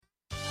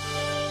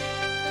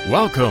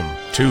Welcome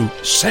to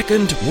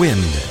Second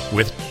Wind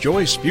with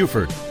Joyce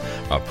Buford,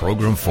 a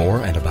program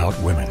for and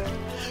about women.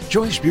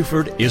 Joyce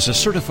Buford is a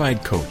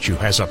certified coach who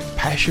has a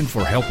passion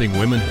for helping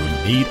women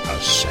who need a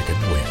second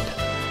wind.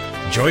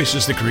 Joyce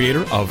is the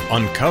creator of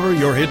Uncover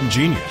Your Hidden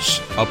Genius,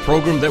 a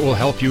program that will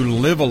help you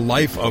live a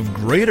life of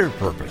greater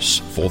purpose,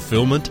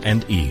 fulfillment,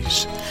 and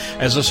ease.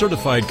 As a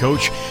certified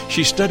coach,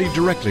 she studied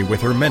directly with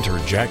her mentor,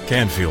 Jack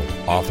Canfield,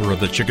 author of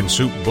the Chicken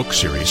Soup book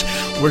series,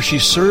 where she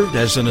served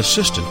as an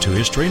assistant to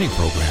his training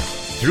program.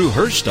 Through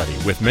her study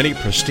with many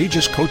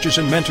prestigious coaches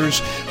and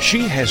mentors,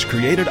 she has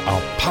created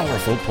a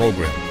powerful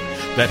program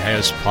that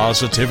has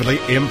positively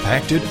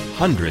impacted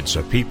hundreds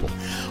of people.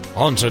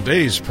 On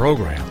today's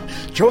program,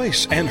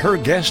 Joyce and her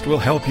guest will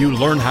help you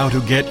learn how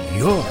to get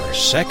your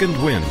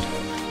second wind.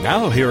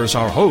 Now here's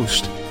our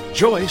host,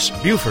 Joyce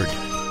Buford.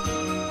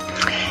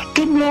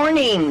 Good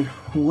morning.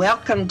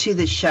 Welcome to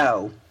the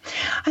show.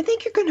 I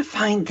think you're going to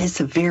find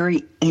this a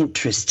very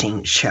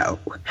interesting show,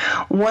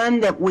 one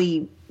that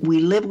we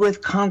live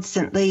with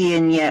constantly,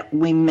 and yet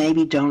we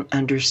maybe don't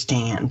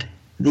understand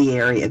the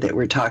area that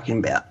we're talking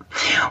about.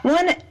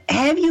 One,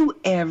 have you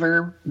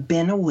ever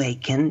been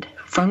awakened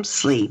from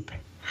sleep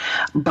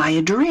by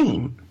a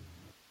dream?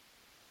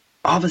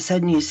 All of a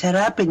sudden you sat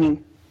up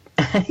and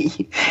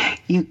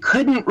you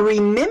couldn't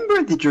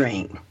remember the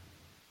dream,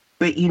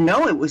 but you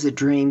know it was a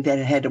dream that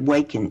had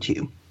awakened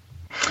you.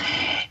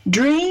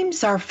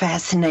 Dreams are a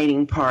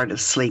fascinating part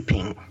of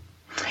sleeping,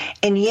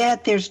 and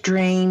yet there's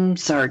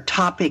dreams or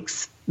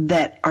topics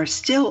that are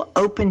still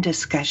open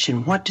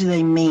discussion. What do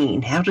they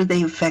mean? How do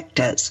they affect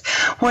us?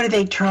 What are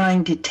they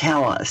trying to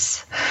tell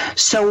us?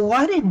 So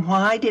what and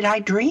why did I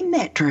dream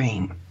that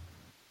dream?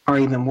 Or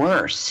even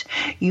worse,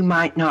 you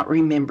might not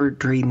remember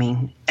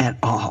dreaming at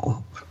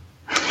all.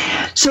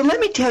 So let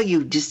me tell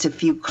you just a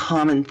few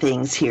common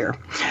things here.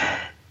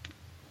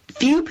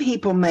 Few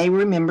people may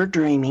remember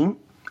dreaming,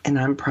 and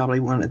I'm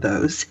probably one of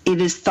those.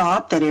 It is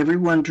thought that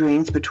everyone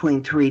dreams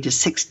between 3 to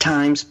 6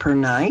 times per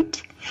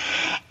night,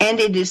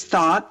 and it is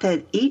thought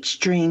that each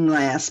dream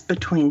lasts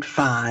between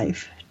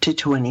 5 to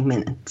 20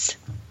 minutes.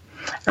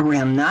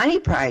 Around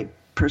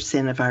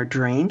 95% of our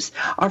dreams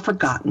are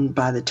forgotten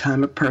by the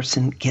time a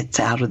person gets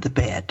out of the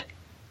bed.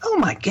 Oh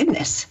my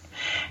goodness.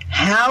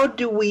 How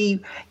do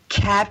we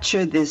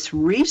capture this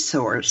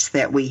resource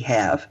that we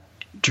have,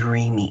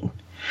 dreaming?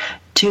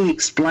 To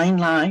explain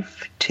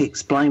life, to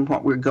explain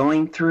what we're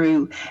going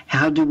through,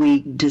 how do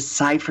we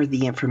decipher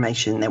the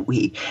information that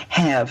we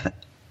have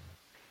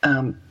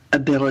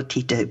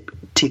ability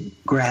to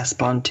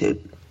grasp onto?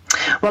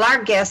 Well,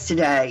 our guest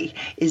today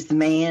is the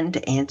man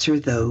to answer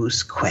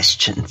those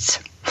questions.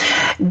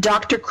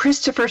 Dr.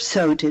 Christopher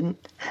Sowton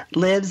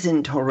lives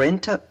in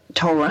Toronto,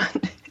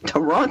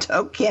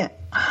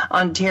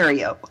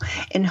 Ontario,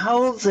 and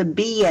holds a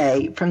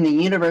BA from the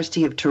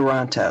University of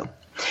Toronto,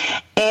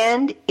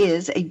 and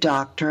is a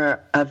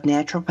doctor of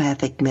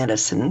naturopathic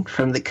medicine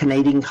from the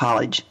Canadian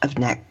College of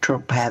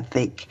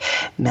Naturopathic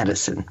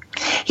Medicine.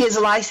 He is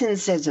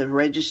licensed as a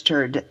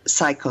registered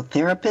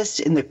psychotherapist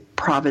in the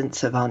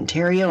province of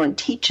Ontario and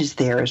teaches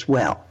there as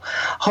well,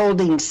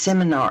 holding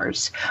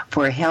seminars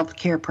for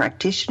healthcare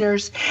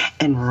practitioners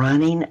and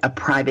running a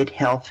private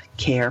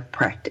healthcare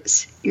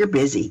practice. You're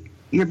busy.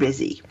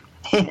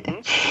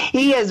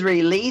 He has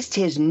released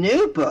his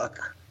new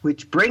book,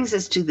 which brings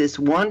us to this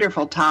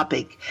wonderful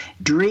topic,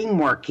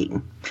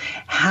 Dreamworking,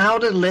 how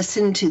to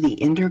listen to the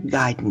inner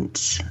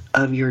guidance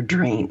of your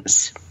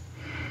dreams.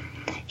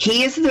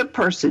 He is the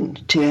person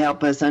to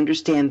help us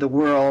understand the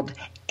world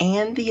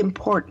and the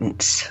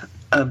importance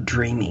of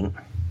dreaming.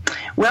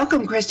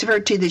 Welcome, Christopher,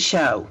 to the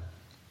show.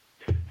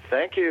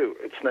 Thank you.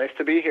 It's nice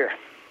to be here.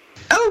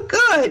 Oh,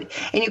 good.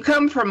 And you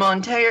come from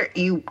Ontario.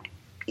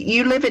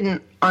 You live in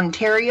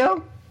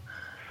Ontario?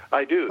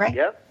 I do, right?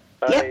 Yeah.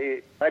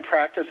 Yep. My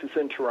practice is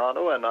in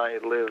Toronto, and I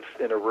live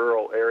in a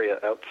rural area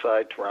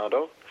outside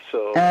Toronto.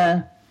 So,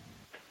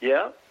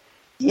 yeah.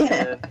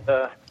 And,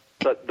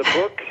 but the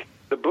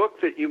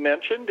book that you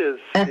mentioned is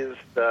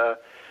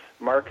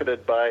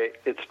marketed by.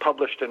 It's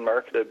published and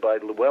marketed by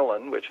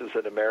Llewellyn, which is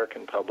an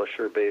American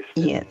publisher based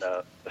in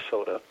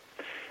Minnesota,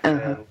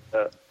 and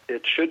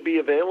it should be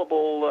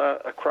available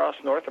across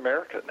North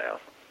America now.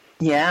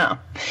 Yeah,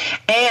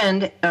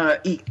 and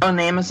on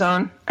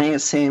Amazon, I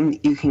assume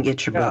you can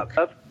get your book.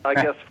 I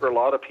guess for a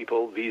lot of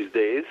people these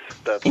days,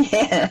 that's the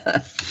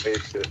way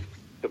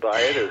to buy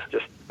it is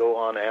just go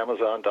on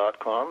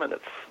Amazon.com, and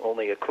it's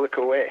only a click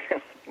away.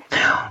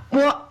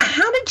 Well,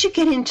 how did you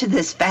get into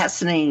this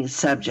fascinating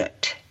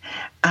subject?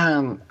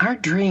 Our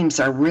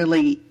dreams are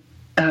really,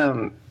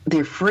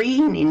 they're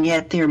freeing, and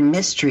yet they're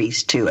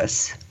mysteries to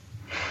us.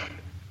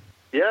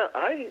 Yeah,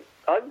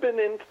 I've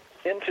been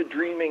into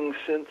dreaming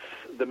since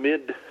the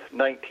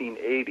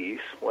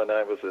mid-1980s when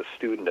I was a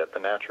student at the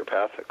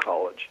Naturopathic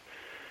College.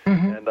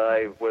 Mm-hmm. And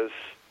I was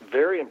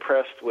very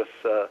impressed with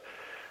a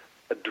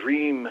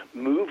dream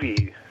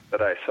movie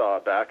that I saw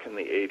back in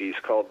the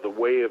 80s called The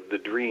Way of the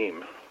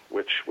Dream,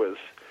 which was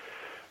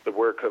the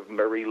work of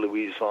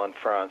Marie-Louise von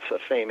France, a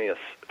famous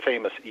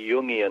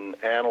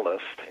Jungian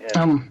analyst.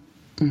 And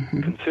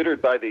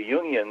considered by the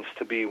Jungians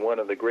to be one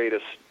of the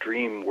greatest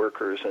dream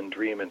workers and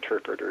dream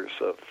interpreters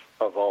of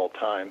all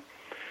time.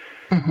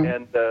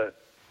 And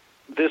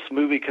this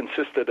movie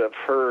consisted of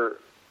her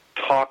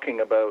talking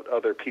about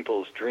other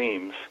people's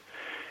dreams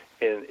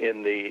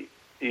in the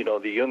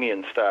the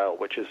Jungian style,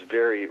 which is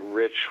very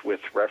rich with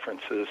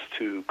references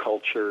to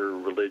culture,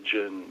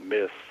 religion,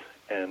 myth,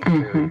 and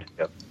fairy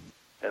tale,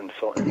 and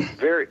so on.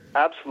 Very,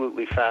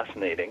 absolutely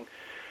fascinating.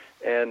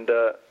 And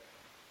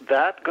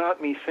that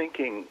got me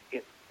thinking,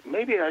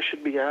 maybe I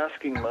should be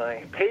asking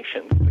my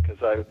patients,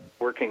 because I was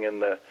working in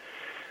the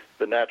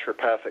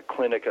naturopathic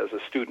clinic as a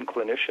student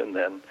clinician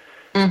then.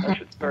 I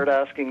should start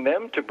asking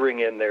them to bring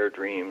in their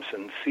dreams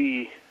and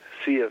see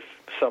if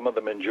some of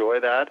them enjoy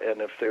that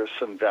and if there's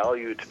some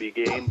value to be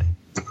gained.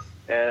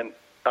 And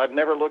I've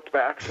never looked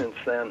back since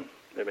then.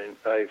 I mean,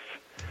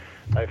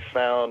 I've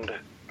found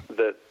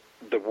that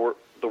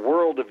the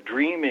world of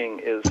dreaming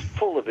is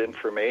full of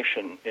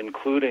information,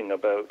 including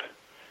about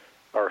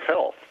our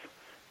health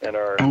and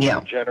our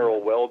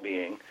general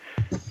well-being.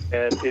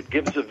 And it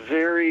gives a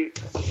very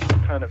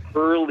kind of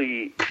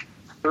early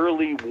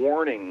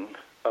warning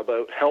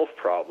about health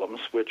problems,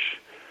 which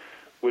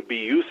would be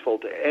useful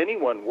to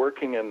anyone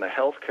working in the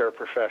healthcare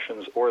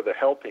professions or the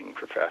helping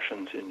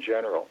professions in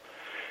general.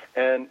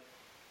 And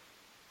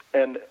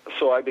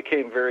so I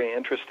became very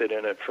interested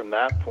in it from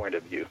that point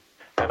of view.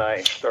 And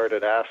I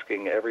started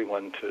asking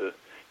everyone to,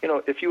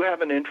 if you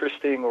have an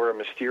interesting or a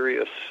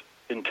mysterious,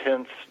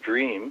 intense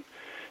dream,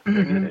 bring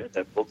it in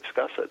and we'll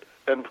discuss it.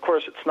 And of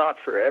course, it's not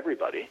for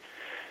everybody.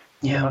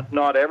 Yeah.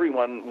 Not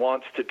everyone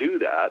wants to do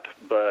that,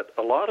 but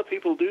a lot of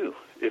people do.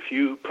 If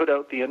you put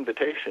out the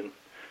invitation,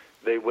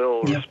 they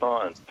will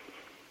respond.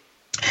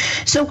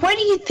 So why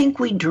do you think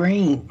we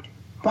dream?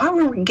 Why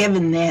were we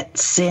given that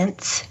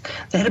sense,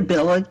 that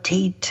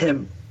ability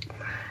to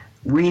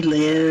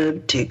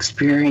relive, to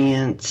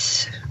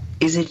experience?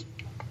 Do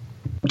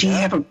you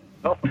have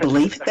a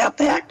belief about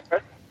that?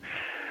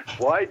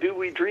 Why do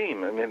we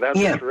dream? I mean, that's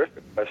a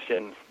terrific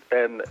question.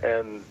 And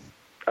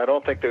I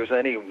don't think there's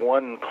any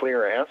one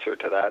clear answer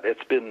to that.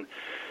 It's been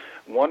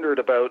wondered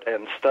about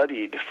and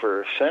studied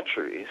for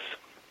centuries.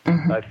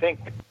 I think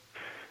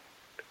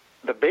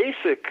the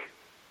basic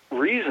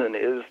reason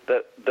is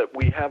that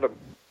we have a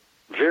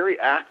very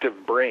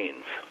active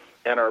brains,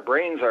 and our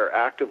brains are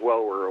active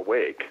while we're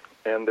awake,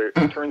 and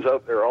it turns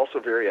out they're also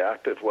very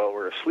active while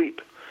we're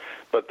asleep,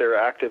 but they're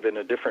active in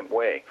a different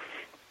way.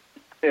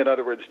 In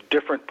other words,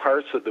 different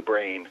parts of the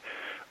brain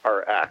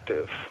are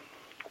active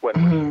when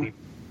we sleep.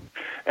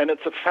 And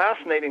it's a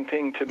fascinating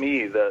thing to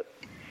me that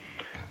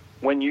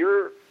when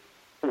your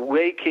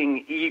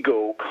waking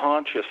ego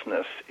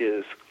consciousness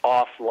is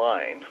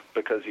offline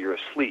because you're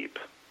asleep,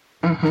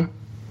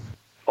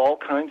 all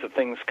kinds of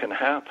things can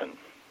happen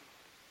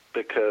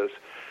because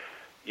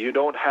you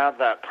don't have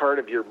that part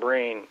of your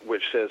brain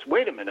which says,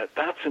 wait a minute,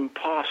 that's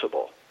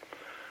impossible.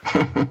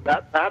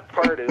 that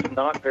part is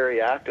not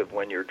very active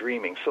when you're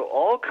dreaming. So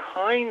all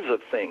kinds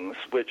of things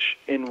which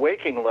in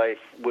waking life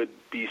would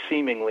be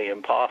seemingly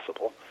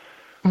impossible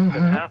can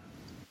happen.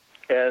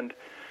 And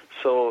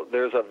so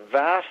there's a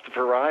vast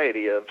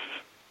variety of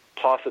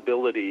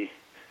possibility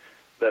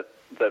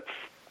that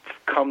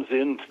comes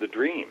into the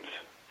dreams.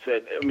 So,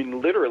 I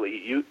mean,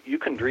 literally, you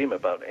can dream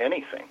about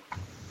anything.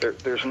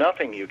 There's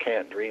nothing you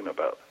can't dream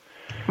about.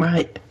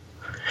 Right.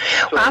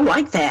 So, I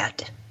like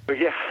that.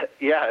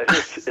 Yeah.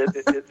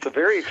 It's a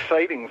very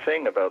exciting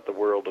thing about the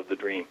world of the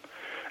dream.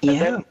 And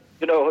then,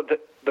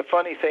 the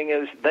funny thing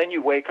is, then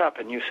you wake up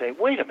and you say,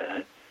 wait a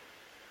minute,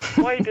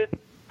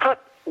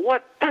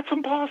 what? That's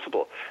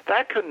impossible.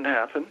 That couldn't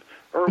happen.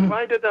 Or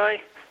why did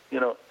I,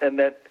 and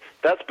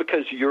that's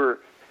because your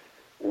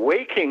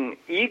waking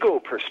ego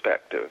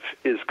perspective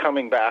is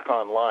coming back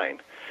online.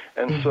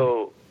 And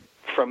so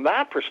from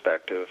that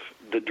perspective,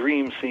 the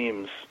dream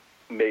seems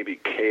maybe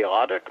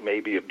chaotic,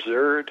 maybe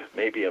absurd,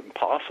 maybe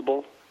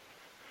impossible.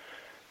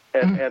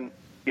 And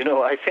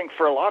I think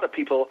for a lot of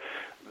people,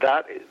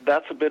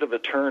 that's a bit of a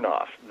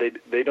turnoff.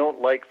 They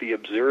don't like the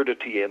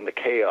absurdity and the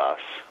chaos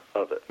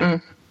of it.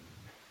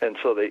 And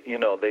so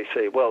they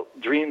say, well,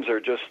 dreams are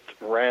just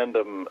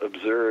random,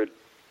 absurd,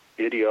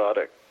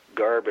 idiotic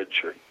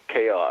garbage or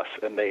chaos,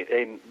 and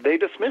they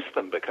dismiss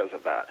them because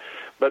of that.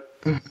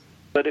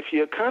 But if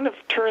you kind of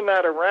turn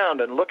that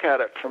around and look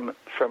at it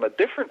from a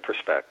different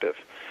perspective,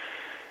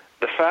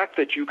 the fact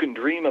that you can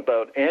dream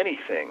about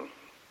anything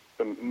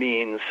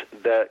means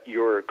that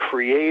your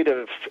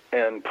creative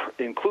and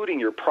including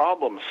your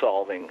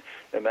problem-solving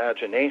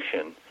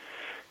imagination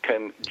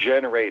can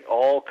generate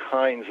all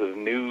kinds of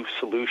new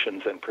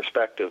solutions and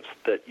perspectives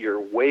that your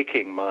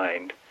waking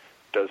mind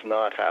does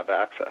not have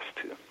access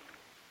to.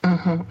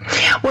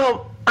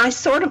 Well,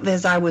 as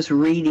I was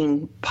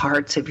reading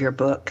parts of your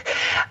book,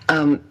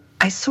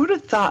 I sort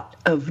of thought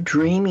of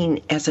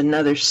dreaming as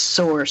another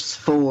source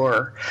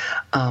for,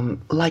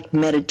 like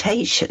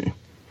meditation.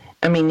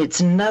 I mean, it's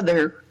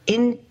another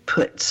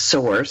input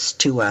source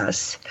to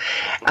us.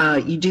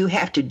 You do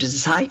have to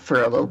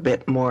decipher a little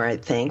bit more, I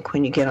think,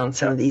 when you get on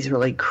some of these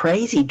really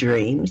crazy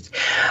dreams.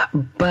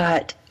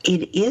 But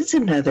it is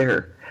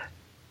another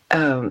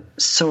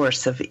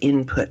source of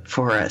input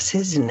for us,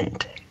 isn't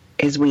it?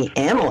 As we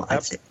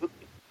analyze it.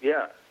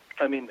 Yeah.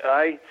 I mean,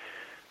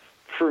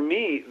 for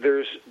me,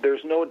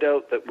 there's no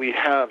doubt that we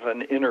have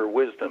an inner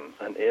wisdom,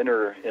 an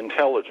inner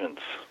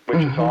intelligence, which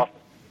is often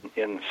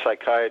in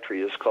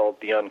psychiatry is called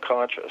the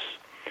unconscious,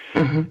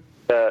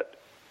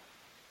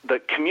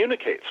 that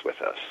communicates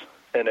with us,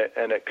 and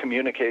it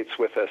communicates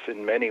with us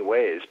in many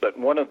ways. But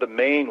one of the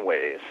main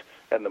ways,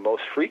 and the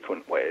most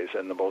frequent ways,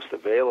 and the most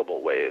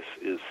available ways,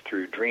 is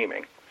through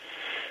dreaming.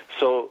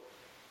 So,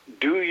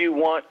 do you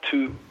want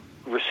to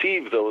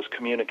receive those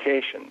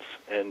communications,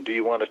 and do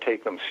you want to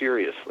take them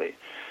seriously,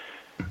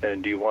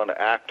 and do you want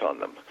to act on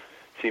them?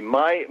 See,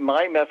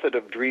 my method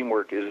of dream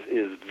work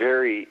is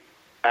very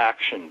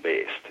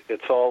action-based.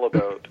 It's all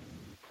about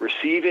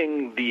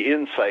receiving the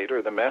insight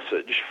or the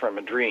message from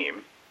a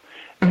dream,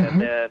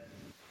 and then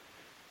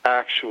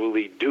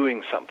actually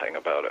doing something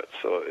about it.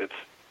 So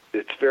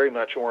it's very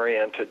much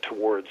oriented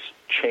towards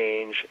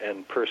change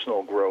and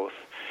personal growth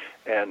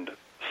and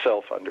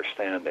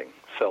self-understanding,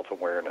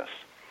 self-awareness.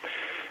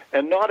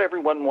 And not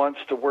everyone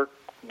wants to work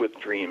with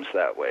dreams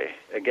that way.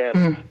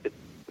 Again,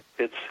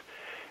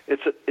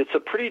 it's a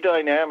pretty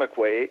dynamic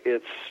way.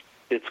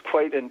 It's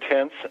quite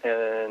intense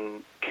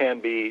and can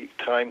be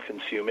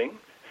time-consuming.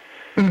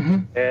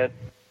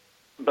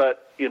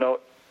 But you know,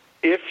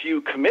 if you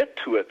commit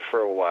to it for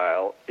a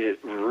while, it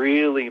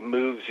really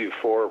moves you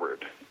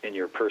forward in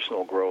your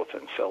personal growth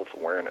and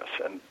self-awareness,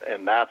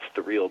 and that's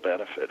the real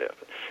benefit of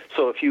it.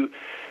 So if you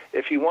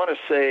want to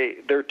say,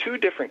 there are two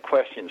different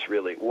questions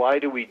really. Why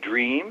do we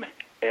dream,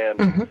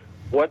 and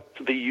what's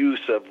the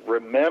use of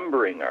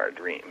remembering our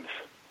dreams?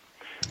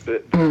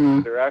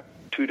 There are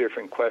two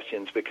different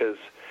questions, because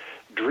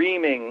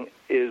dreaming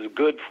is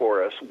good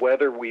for us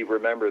whether we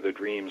remember the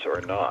dreams or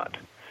not.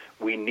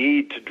 We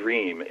need to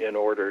dream in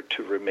order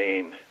to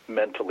remain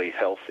mentally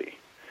healthy.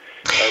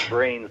 Our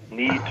brains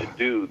need to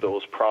do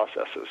those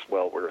processes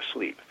while we're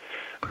asleep.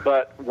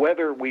 But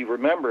whether we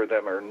remember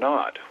them or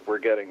not, we're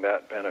getting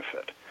that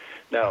benefit.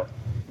 Now,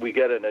 we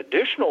get an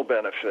additional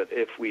benefit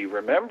if we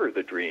remember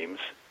the dreams,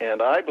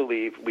 and I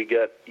believe we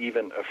get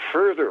even a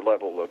further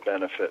level of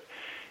benefit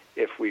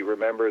if we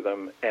remember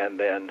them and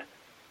then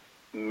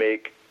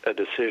make a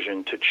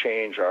decision to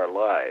change our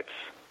lives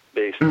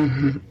based on the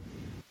dreams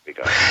we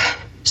got.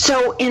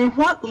 So in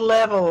what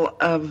level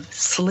of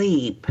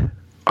sleep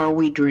are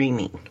we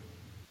dreaming?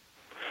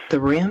 The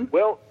REM?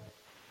 Well,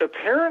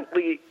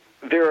 apparently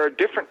there are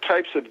different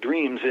types of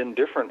dreams in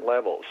different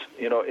levels.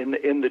 You know, in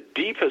the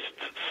deepest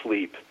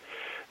sleep,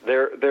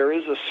 there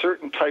is a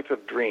certain type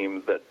of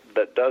dream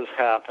that does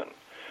happen.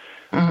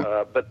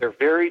 But they're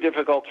very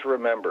difficult to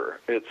remember.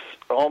 It's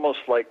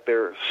almost like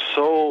they're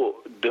so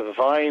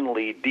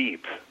divinely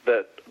deep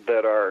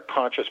that our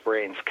conscious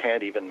brains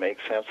can't even make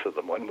sense of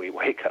them when we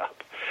wake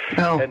up.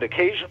 And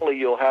occasionally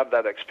you'll have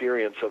that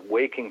experience of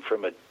waking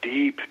from a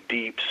deep,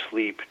 deep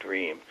sleep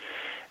dream,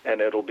 and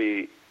it'll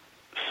be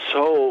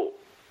so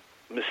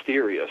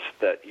mysterious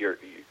that you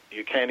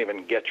can't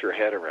even get your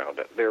head around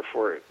it.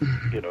 Therefore,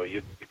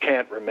 you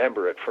can't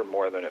remember it for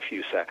more than a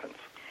few seconds.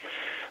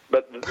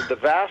 But the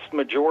vast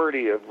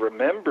majority of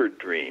remembered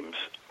dreams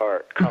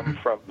come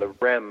from the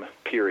REM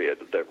period,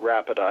 the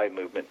rapid eye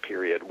movement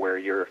period, where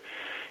your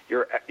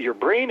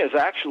brain is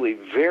actually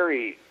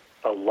very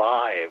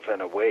alive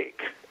and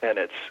awake, and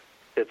it's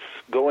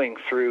going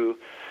through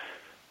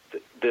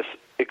this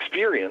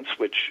experience,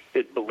 which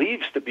it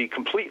believes to be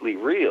completely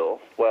real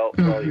while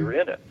you're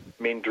in it.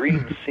 I mean,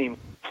 dreams seem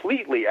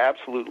completely,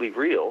 absolutely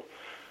real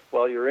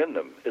while you're in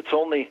them. It's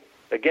only,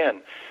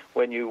 again,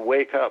 when you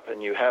wake up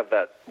and you have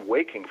that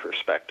waking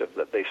perspective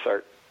that they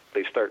start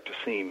to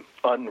seem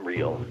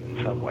unreal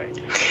in some way.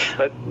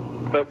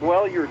 But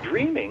while you're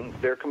dreaming,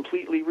 they're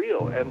completely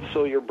real, and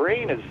so your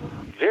brain is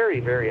very,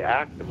 very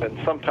active, and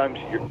sometimes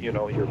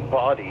your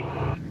body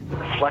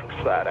reflects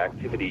that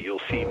activity.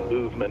 You'll see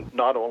movement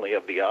not only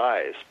of the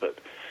eyes, but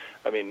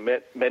I mean,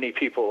 many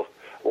people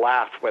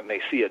laugh when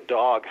they see a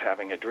dog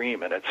having a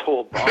dream, and its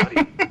whole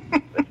body,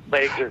 its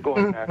legs are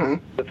going back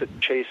with it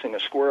chasing a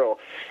squirrel,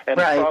 and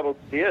it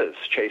probably is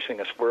chasing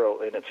a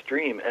squirrel in its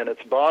dream, and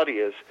its body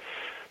is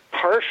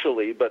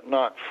partially but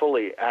not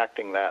fully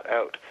acting that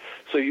out.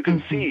 So you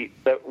can see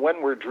that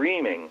when we're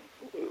dreaming,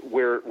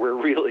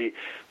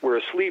 we're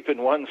asleep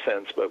in one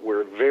sense, but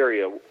we're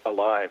very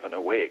alive and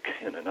awake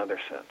in another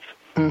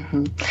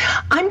sense.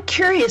 I'm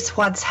curious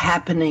what's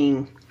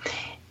happening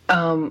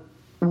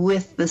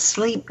with the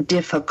sleep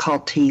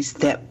difficulties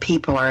that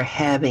people are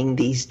having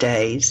these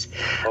days.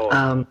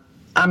 I'm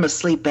a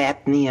sleep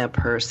apnea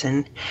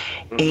person,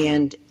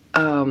 and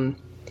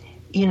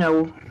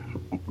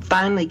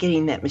finally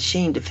getting that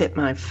machine to fit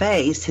my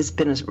face has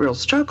been a real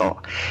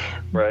struggle.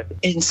 Right.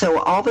 And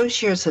so all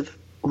those years of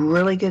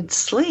really good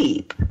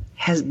sleep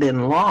has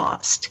been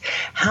lost.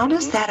 How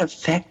does that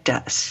affect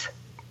us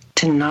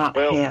to not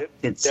have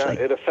good sleep?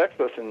 Yeah, it affects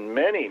us in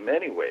many,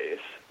 many ways,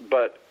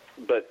 but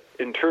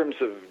in terms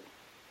of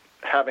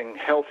having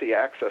healthy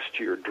access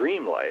to your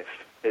dream life,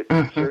 it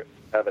can certainly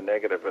have a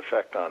negative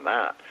effect on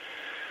that.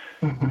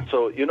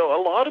 So,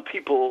 a lot of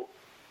people,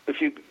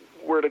 if you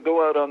were to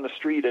go out on the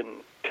street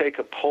and take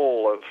a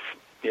poll of,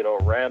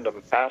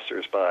 random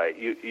passersby,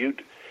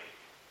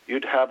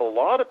 you'd have a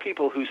lot of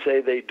people who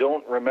say they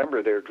don't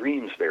remember their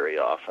dreams very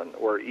often,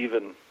 or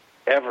even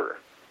ever.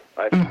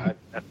 I've had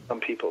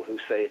some people who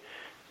say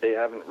they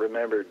haven't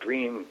remembered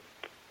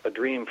a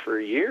dream for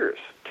years,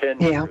 10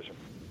 years.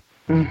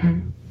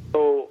 Mm-hmm.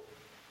 So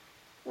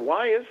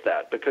why is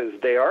that? Because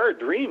they are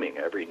dreaming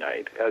every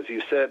night, as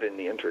you said in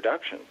the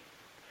introduction.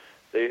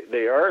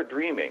 They are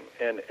dreaming,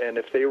 and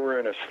if they were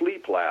in a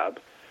sleep lab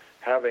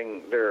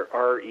having their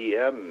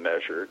REM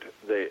measured,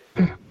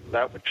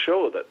 that would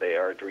show that they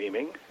are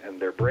dreaming, and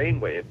their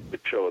brainwave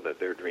would show that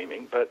they're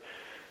dreaming, but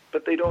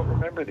they don't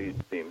remember these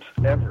dreams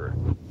ever,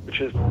 which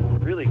is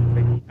really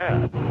quite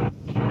sad.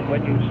 And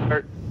when you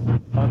start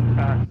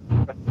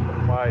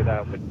unpacking why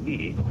that would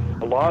be,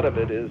 a lot of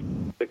it is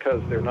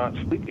because they're not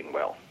sleeping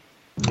well.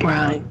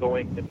 Right. Not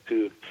going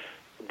into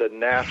the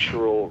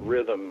natural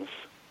rhythms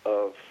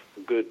of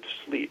good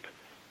sleep.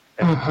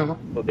 And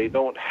so they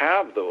don't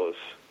have those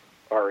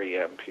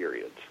REM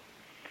periods.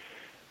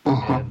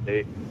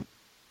 And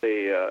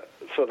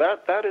so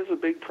that is a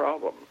big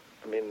problem.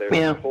 I mean,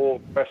 the whole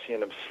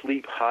question of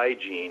sleep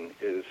hygiene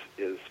is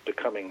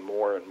becoming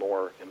more and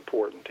more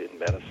important in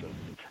medicine.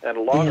 And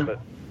a lot of it,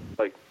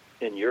 like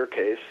in your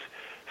case,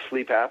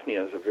 sleep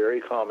apnea is a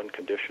very common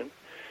condition.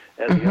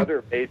 And the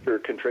other major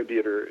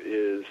contributor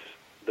is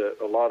that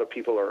a lot of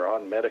people are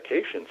on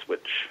medications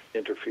which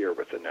interfere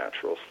with the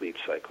natural sleep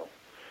cycle.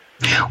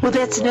 Well,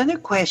 that's another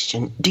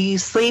question. Do you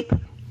sleep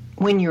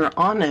when you're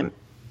on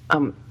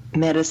a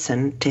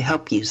medicine to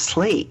help you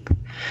sleep?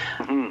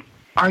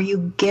 Are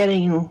you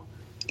getting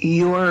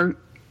your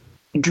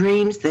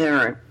dreams that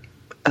are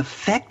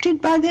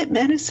affected by that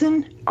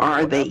medicine, or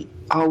are they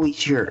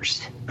always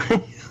yours?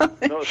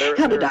 No,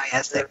 How did I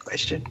ask that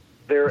question?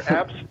 They're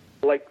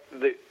like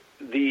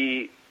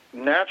the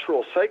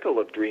natural cycle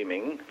of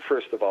dreaming,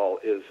 first of all,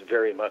 is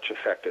very much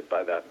affected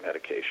by that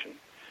medication.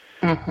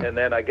 And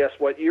then I guess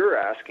what you're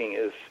asking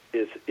is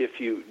if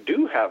you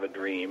do have a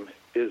dream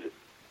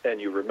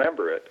and you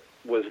remember it,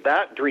 was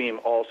that dream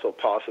also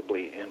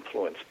possibly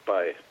influenced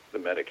by the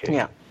medication?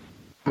 Yeah.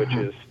 Which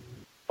is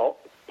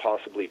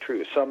possibly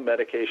true. Some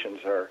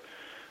medications are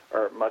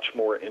much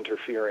more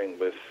interfering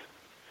with,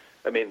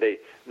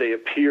 they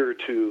appear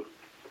to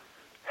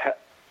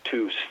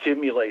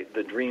stimulate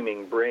the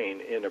dreaming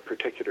brain in a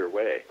particular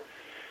way.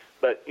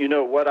 But,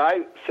 what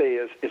I say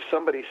is, if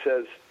somebody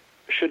says,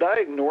 should I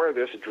ignore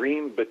this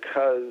dream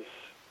because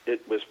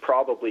it was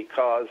probably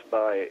caused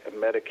by a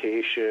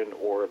medication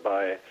or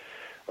by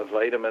a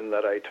vitamin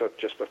that I took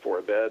just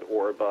before bed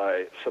or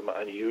by some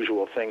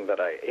unusual thing that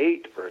I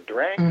ate or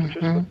drank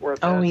just before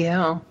bed? Oh,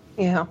 yeah.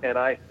 And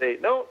I say,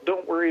 no,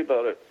 don't worry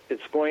about it.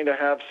 It's going to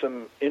have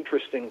some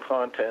interesting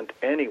content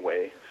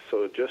anyway,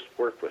 so just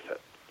work with it.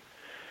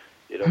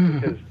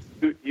 Because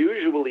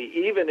usually,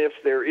 even if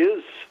there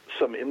is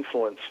some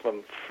influence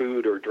from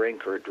food or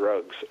drink or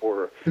drugs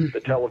or the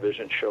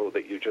television show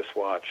that you just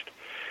watched,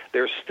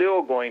 there's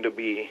still going to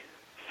be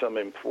some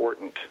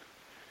important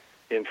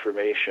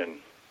information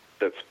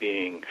that's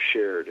being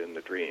shared in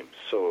the dream.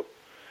 So,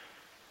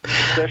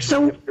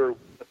 especially if you're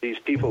these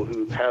people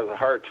who have a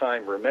hard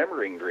time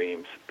remembering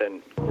dreams,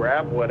 then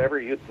grab whatever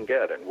you can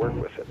get and work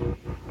with it.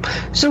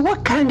 So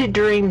what kind of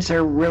dreams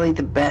are really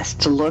the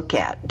best to look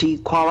at? Do you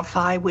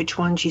qualify which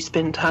ones you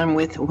spend time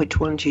with and which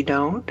ones you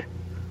don't?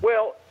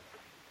 Well,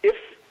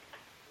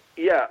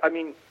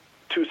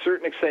 to a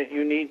certain extent,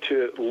 you need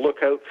to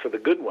look out for the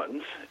good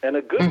ones. And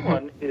a good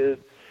one is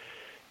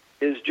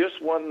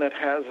just one that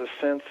has a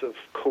sense of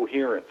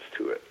coherence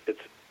to it. It's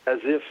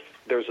as if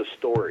there's a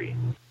story,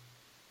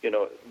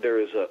 there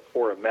is a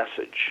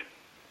message.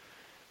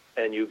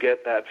 And you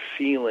get that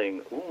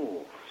feeling,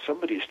 ooh,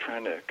 somebody's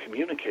trying to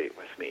communicate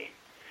with me.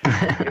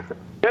 If you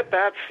get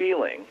that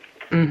feeling,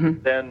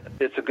 then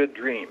it's a good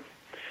dream.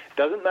 It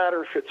doesn't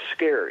matter if it's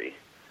scary.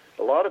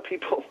 A lot of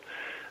people,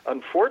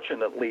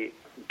 unfortunately,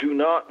 do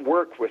not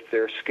work with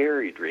their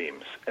scary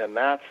dreams, and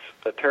that's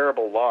a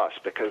terrible loss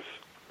because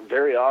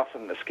very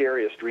often the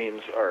scariest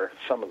dreams are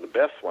some of the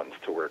best ones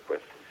to work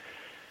with.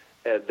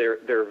 And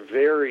they're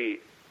very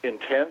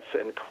intense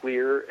and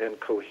clear and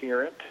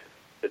coherent.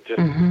 It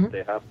just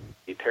they have to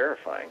be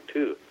terrifying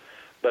too.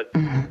 But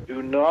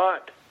do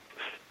not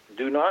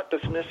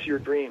dismiss your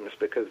dreams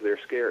because they're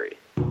scary.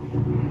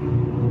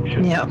 You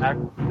should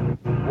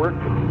work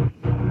with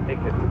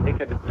them. Make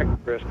an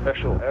extra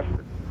special effort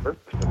to work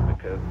with them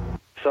because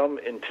some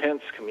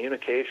intense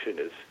communication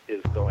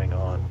is going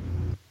on.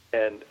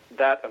 And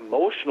that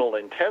emotional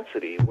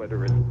intensity,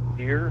 whether it's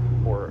fear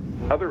or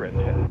other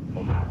intense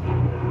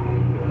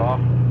emotions, is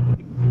often.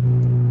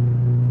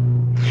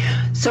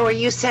 So are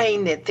you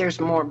saying that there's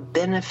more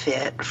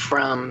benefit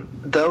from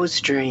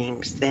those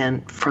dreams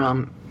than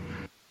from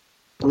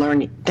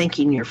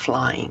thinking you're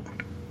flying?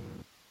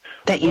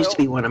 That used to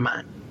be one of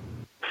mine.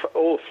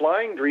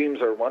 Flying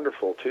dreams are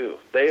wonderful too.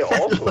 They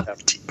also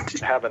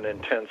have an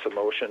intense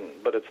emotion,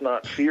 but it's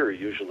not fear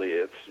usually,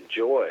 it's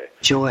joy.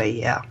 Joy,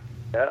 yeah.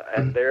 Yeah,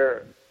 and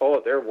they're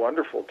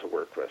wonderful to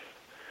work with.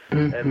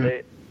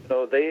 And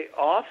they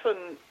often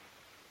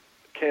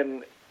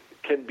can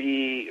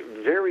be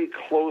very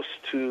close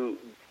to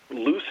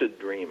lucid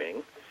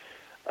dreaming.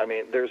 I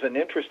mean, there's an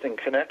interesting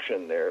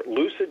connection there.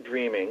 Lucid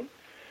dreaming,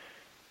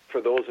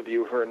 for those of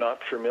you who are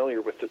not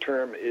familiar with the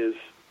term, is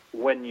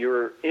when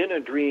you're in a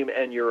dream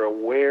and you're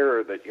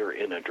aware that you're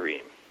in a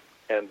dream,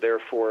 and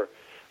therefore,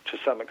 to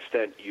some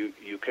extent,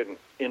 you can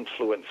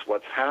influence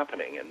what's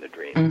happening in the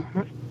dream.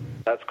 Mm-hmm.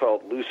 That's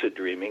called lucid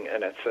dreaming,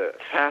 and it's a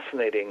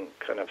fascinating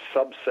kind of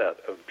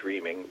subset of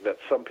dreaming that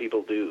some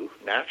people do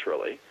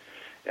naturally,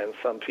 and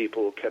some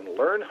people can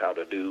learn how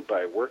to do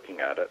by working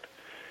at it.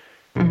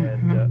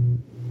 Mm-hmm. And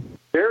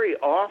very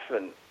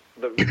often,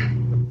 the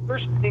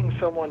first thing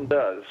someone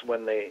does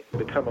when they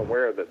become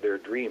aware that they're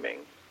dreaming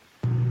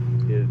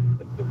is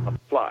to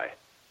fly,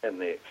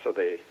 and this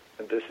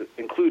is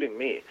including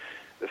me.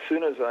 As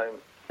soon as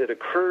it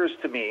occurs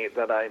to me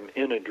that I'm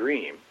in a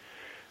dream,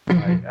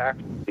 Mm-hmm. I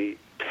actually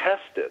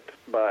test it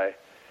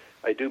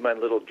I do my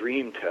little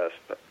dream test.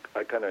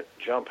 I kind of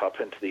jump up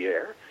into the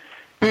air.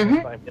 Mm-hmm.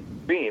 If I'm in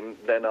a dream,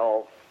 then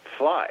I'll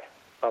fly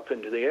up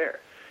into the air.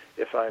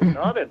 If I'm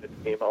not in a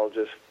dream, I'll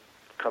just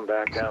come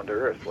back down to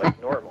earth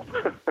like normal.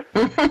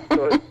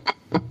 So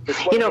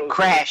you don't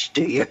crash,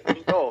 do you?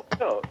 No.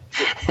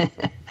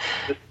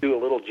 Just do a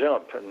little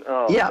jump, and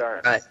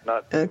darn, right.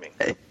 Not dreaming.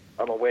 Okay.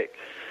 I'm awake.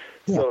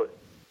 Yeah. So,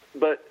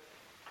 but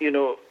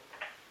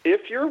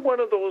if you're one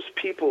of those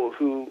people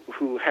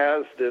who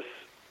has this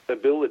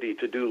ability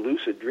to do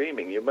lucid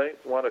dreaming, you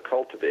might want to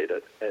cultivate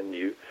it,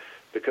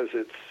 because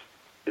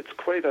it's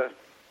quite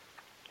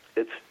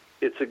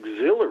it's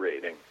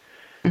exhilarating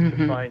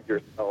Mm-hmm. to find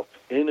yourself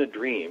in a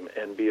dream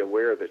and be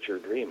aware that you're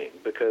dreaming,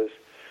 because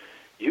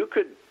you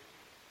could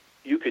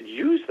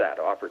use that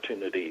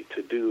opportunity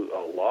to do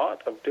a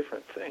lot of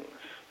different things,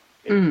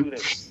 including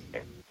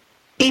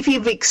If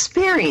you've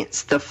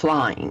experienced the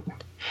flying.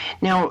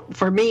 Now,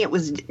 for me, it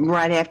was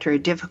right after a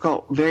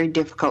very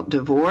difficult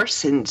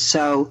divorce, and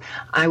so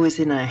I was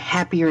in a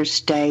happier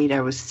state.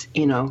 I was,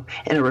 in a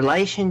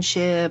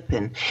relationship,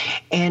 and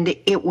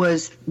it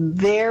was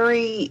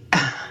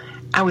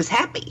I was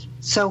happy,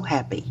 so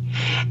happy.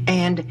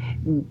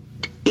 And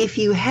if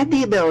you had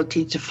the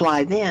ability to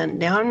fly then,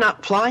 now I'm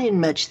not flying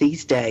much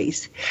these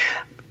days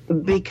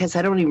because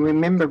I don't even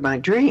remember my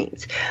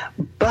dreams,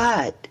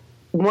 but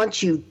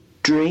once you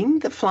dream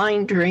the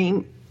flying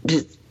dream,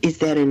 is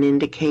that an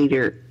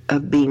indicator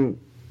of being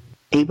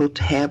able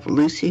to have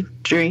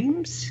lucid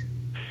dreams?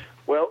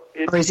 Well,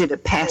 or is it a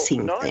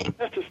passing not thing?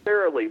 Not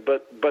necessarily,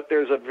 but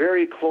there's a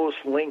very close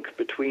link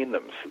between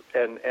them,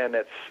 and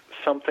it's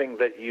something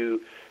that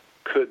you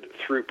could,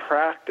 through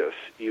practice,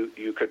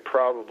 you could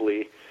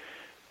probably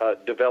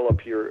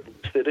develop your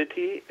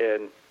lucidity,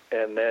 and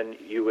then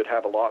you would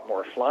have a lot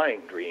more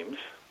flying dreams,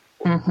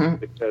 Mm-hmm.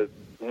 because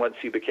once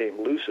you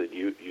became lucid,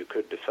 you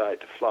could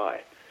decide to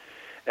fly.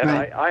 And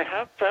Right. I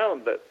have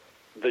found that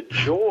the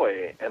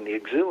joy and the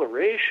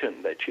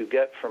exhilaration that you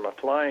get from a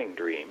flying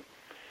dream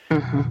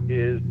Mm-hmm.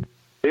 is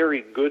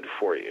very good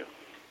for you.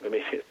 I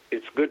mean,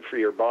 it's good for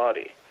your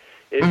body.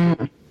 It's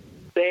Mm-hmm. the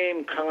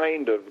same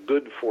kind of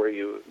good for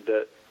you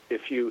that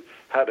if you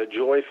had a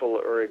joyful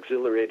or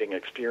exhilarating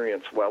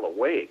experience while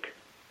awake,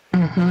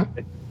 Mm-hmm.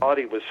 the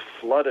body was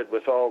flooded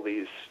with all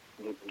these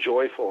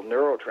joyful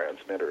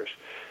neurotransmitters,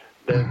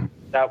 then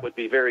that would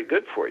be very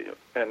good for you.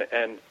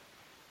 And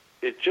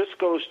it just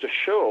goes to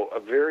show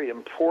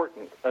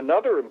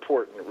another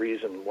important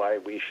reason why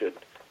we should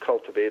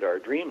cultivate our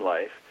dream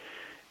life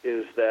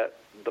is that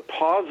the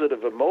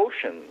positive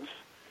emotions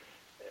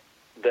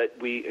that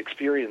we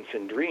experience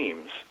in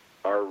dreams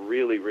are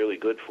really, really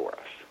good for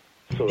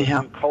us. So if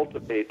you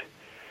cultivate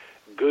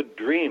good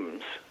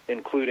dreams,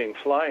 including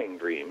flying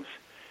dreams,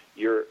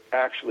 you're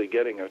actually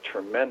getting a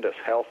tremendous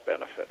health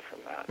benefit from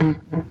that.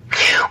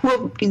 Mm-hmm.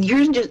 Well,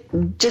 you're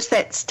just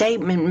that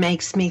statement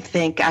makes me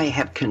think I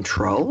have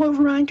control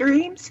over my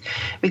dreams,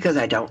 because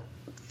I don't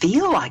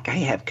feel like I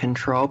have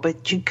control,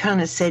 but you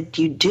kind of said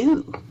you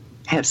do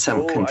have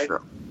some control.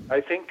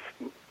 I think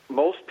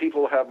most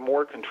people have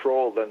more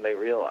control than they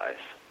realize.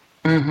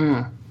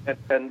 Mm-hmm.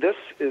 And this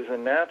is a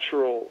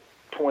natural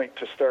point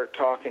to start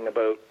talking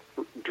about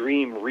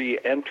dream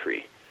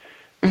re-entry.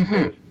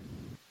 Mm-hmm.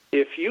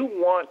 If you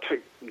want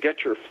to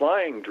get your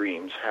flying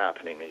dreams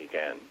happening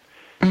again,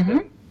 Mm-hmm. then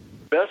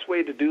the best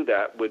way to do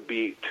that would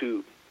be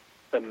to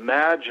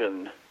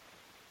imagine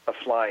a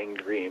flying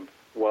dream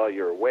while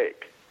you're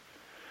awake.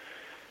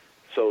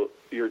 So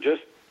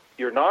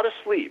you're not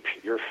asleep,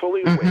 you're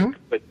fully awake,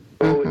 but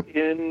go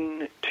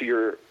into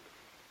your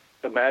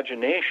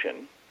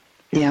imagination,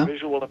 your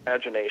visual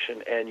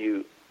imagination, and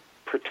you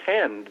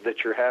pretend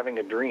that you're having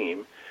a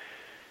dream,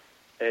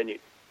 and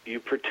you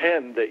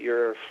pretend that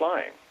you're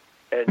flying.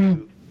 And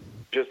you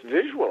just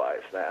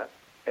visualize that,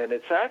 and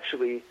it's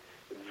actually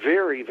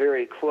very,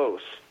 very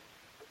close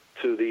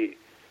to the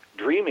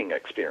dreaming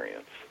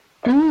experience.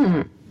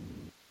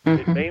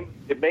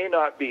 It may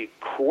not be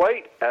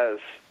quite as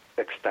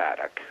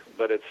ecstatic,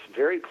 but it's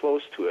very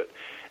close to it.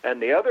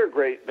 And the other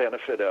great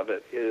benefit of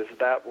it is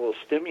that will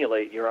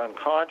stimulate your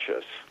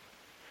unconscious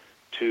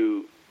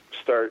to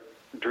start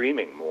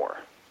dreaming more.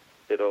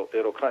 It'll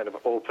kind of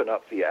open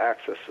up the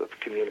axis of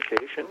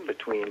communication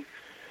between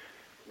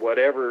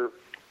whatever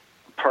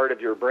part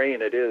of your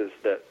brain it is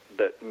that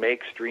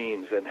makes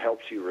dreams and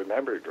helps you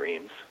remember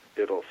dreams.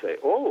 It'll say,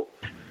 oh,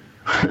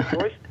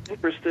 Joyce is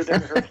interested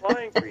in her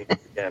flying dreams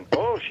again.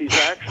 Oh, she's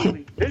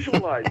actually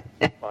visualizing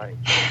flying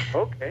dreams.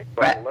 Okay,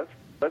 well,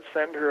 let's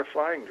send her a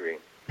flying dream.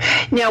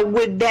 Now,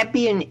 would that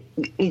be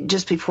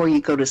just before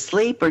you go to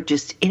sleep, or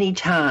just any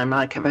time,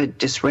 like if I'm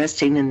just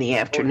resting in the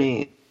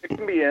afternoon? It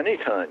can be any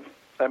time.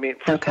 I mean,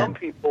 for some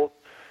people,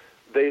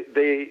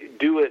 they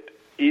do it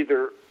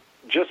either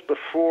just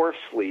before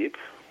sleep,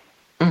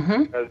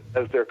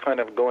 as they're kind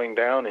of going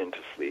down into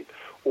sleep,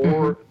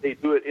 or they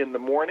do it in the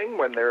morning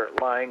when they're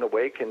lying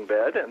awake in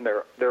bed, and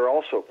they're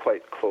also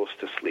quite close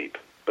to sleep,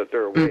 but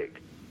they're awake.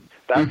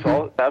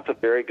 That's a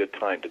very good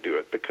time to do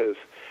it, because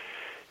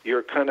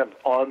you're kind of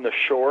on the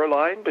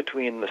shoreline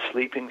between the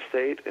sleeping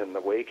state and the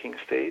waking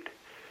state.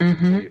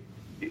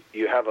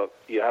 You have a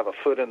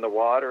foot in the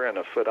water and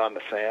a foot on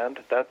the sand.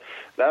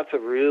 That's a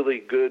really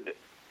good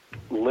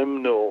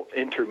liminal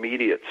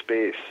intermediate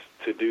space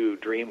to do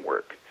dream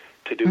work,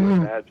 to do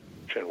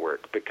imagination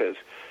work, because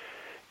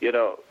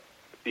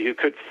you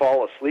could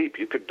fall asleep,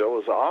 you could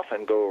doze off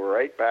and go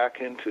right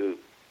back into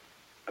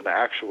an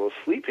actual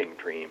sleeping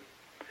dream.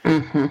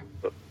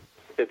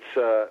 It's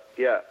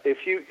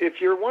if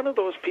you're one of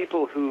those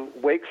people who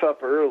wakes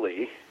up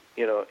early,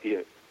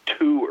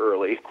 too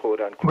early,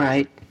 quote unquote.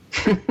 Right.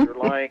 You're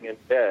lying in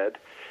bed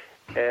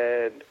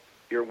and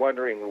you're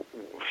wondering,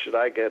 should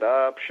I get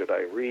up? Should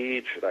I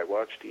read? Should I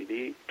watch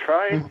TV?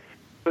 Try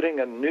putting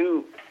a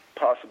new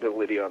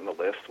possibility on the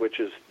list,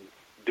 which is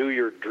do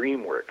your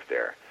dream work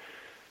there.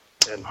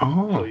 And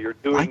so you're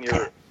doing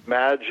your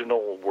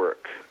imaginal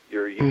work.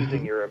 You're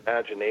using your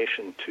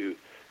imagination to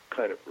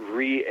kind of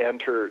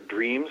re-enter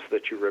dreams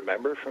that you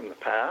remember from the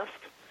past,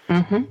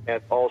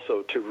 and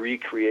also to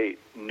recreate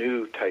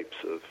new types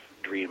of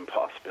dream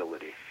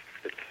possibility.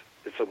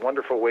 It's a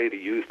wonderful way to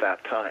use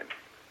that time.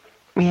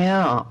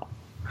 Yeah,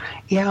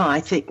 I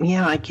think,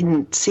 I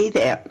can see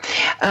that.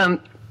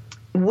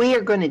 We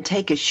are going to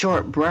take a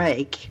short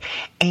break,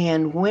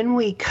 and when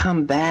we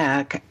come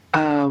back,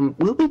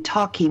 we'll be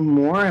talking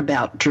more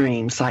about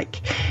dreams,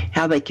 like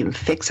how they can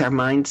fix our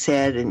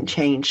mindset and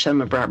change some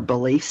of our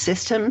belief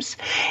systems,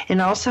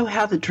 and also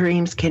how the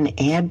dreams can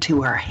add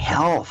to our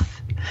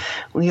health.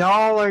 We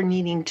all are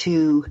needing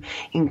to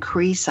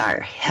increase our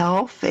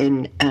health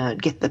and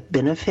get the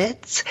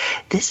benefits.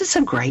 This is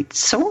a great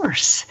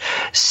source.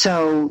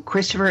 So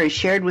Christopher has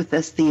shared with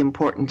us the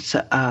importance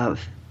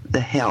of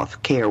the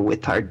health care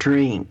with our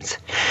dreams.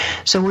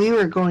 So we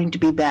are going to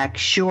be back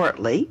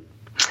shortly.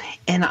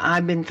 And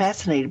I've been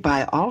fascinated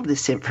by all of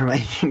this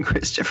information,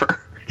 Christopher.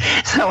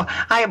 So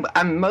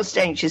I'm most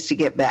anxious to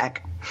get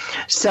back.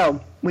 So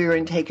we're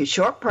going to take a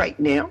short break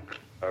now.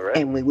 All right.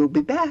 And we will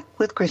be back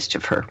with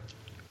Christopher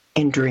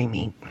and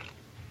Dreaming.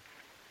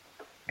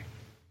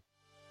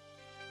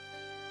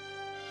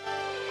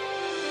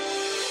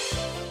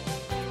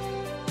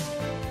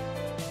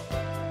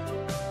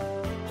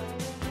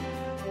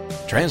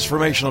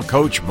 Transformational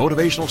coach,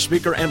 motivational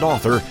speaker, and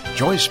author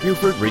Joyce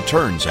Buford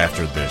returns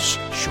after this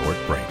short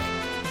break.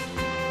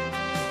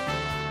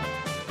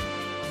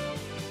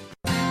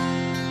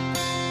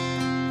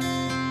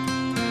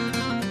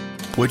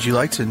 Would you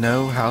like to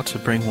know how to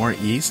bring more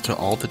ease to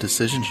all the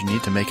decisions you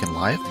need to make in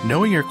life?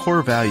 Knowing your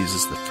core values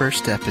is the first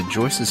step in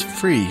Joyce's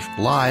free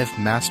live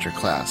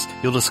masterclass.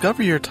 You'll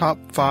discover your top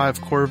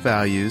 5 core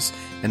values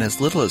in as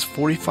little as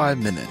 45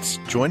 minutes.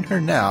 Join her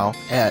now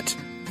at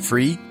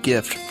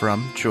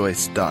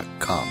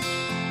freegiftfromjoyce.com.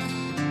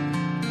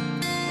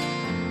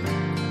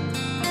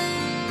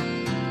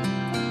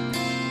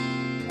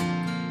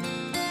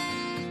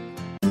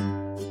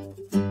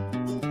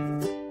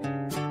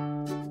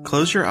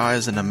 Close your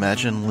eyes and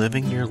imagine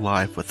living your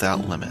life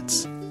without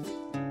limits.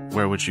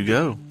 Where would you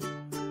go?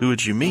 Who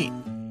would you meet?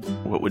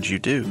 What would you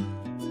do?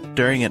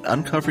 During an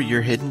Uncover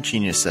Your Hidden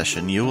Genius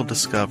session, you will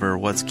discover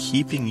what's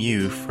keeping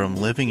you from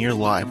living your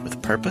life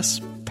with purpose,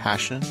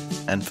 passion,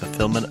 and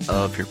fulfillment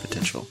of your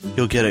potential.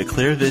 You'll get a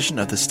clear vision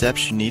of the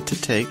steps you need to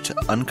take to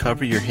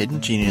uncover your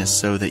hidden genius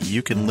so that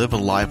you can live a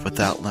life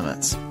without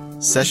limits.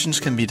 Sessions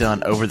can be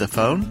done over the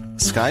phone,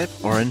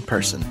 Skype, or in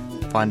person.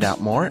 Find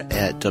out more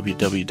at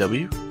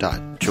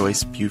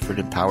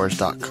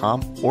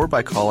www.joycebufordempowers.com or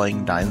by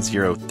calling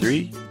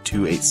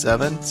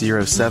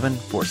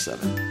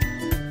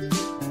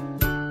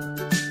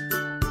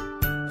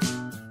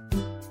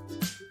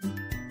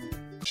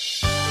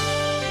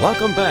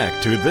Welcome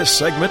back to this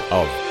segment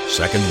of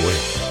Second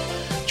Wind.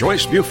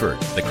 Joyce Buford,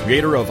 the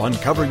creator of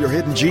Uncover Your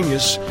Hidden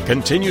Genius,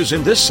 continues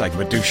in this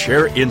segment to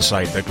share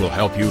insight that will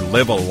help you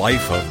live a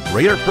life of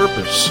greater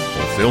purpose,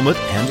 fulfillment,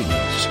 and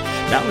ease.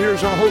 Now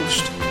here's our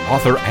host,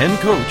 author and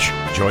coach,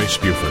 Joyce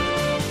Buford.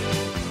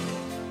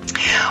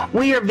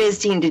 We are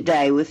visiting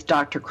today with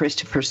Dr.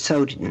 Christopher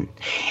Sowton,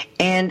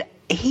 and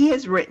he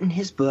has written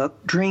his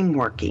book,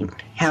 Dreamworking,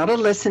 How to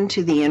Listen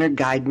to the Inner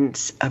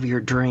Guidance of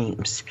Your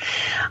Dreams.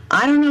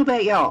 I don't know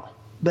about y'all,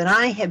 but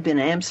I have been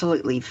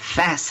absolutely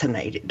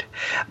fascinated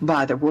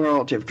by the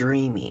world of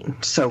dreaming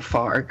so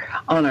far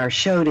on our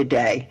show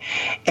today.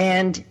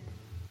 And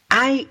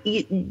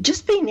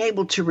just being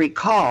able to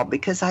recall,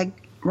 because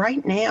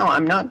right now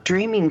I'm not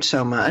dreaming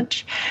so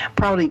much,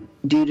 probably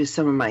due to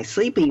some of my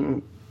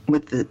sleeping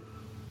with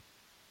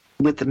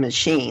the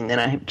machine that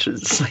I have to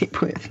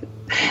sleep with,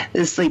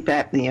 the sleep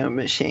apnea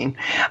machine.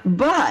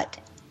 But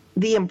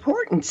the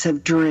importance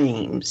of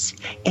dreams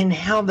and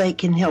how they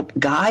can help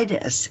guide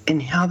us and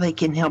how they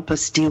can help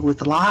us deal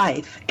with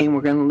life. And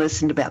we're going to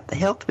listen about the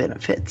health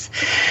benefits.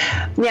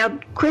 Now,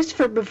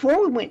 Christopher,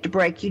 before we went to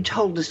break, you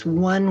told us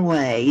one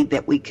way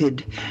that we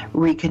could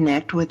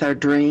reconnect with our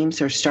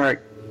dreams or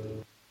start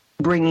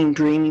bringing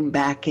dreaming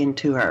back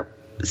into our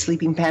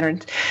sleeping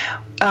patterns.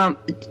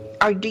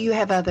 Do you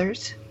have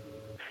others?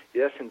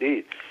 Yes,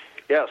 indeed.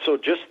 Yeah, so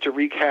just to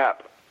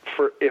recap,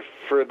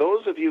 for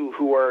those of you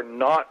who are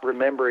not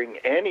remembering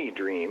any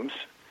dreams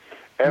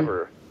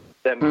ever,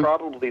 then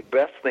probably the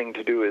best thing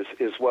to do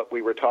is what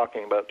we were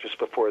talking about just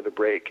before the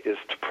break, is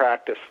to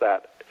practice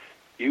that,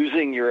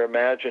 using your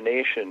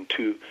imagination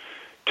to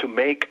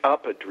make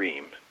up a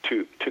dream,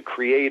 to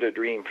create a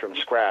dream from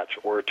scratch,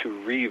 or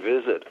to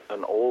revisit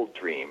an old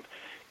dream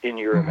in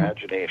your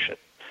imagination.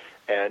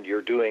 And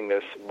you're doing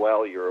this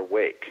while you're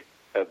awake.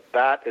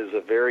 That is a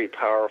very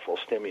powerful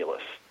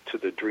stimulus to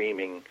the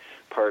dreaming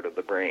part of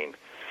the brain.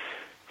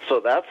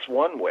 So that's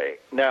one way.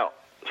 Now,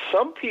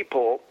 some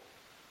people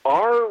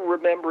are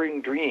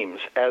remembering dreams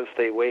as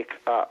they wake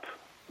up,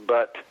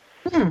 but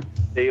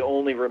they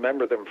only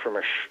remember them for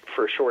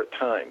a short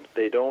time.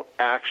 They don't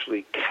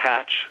actually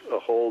catch a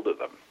hold of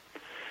them.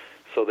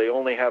 So they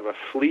only have a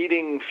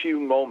fleeting few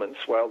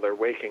moments while they're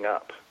waking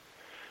up.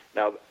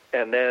 Now,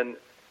 and then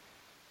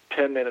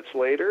 10 minutes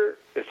later,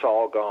 it's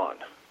all gone.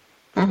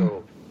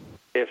 So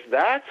if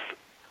that's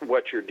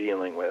what you're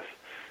dealing with,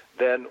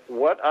 then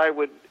what I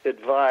would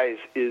advise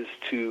is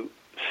to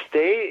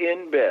stay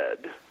in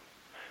bed,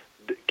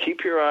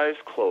 keep your eyes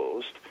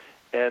closed,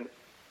 and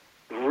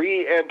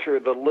re-enter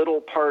the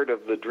little part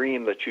of the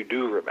dream that you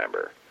do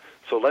remember.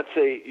 So let's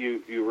say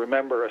you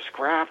remember a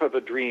scrap of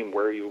a dream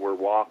where you were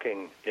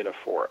walking in a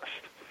forest.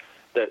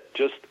 That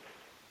just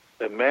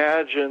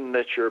imagine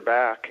that you're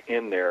back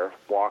in there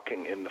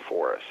walking in the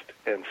forest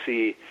and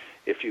see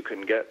if you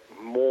can get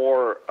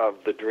more of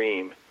the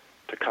dream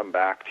to come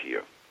back to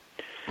you.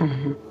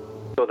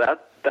 So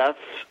that's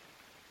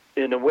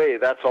in a way,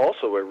 that's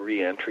also a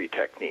re-entry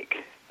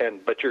technique.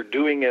 But you're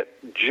doing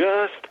it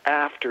just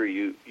after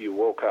you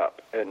woke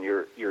up, and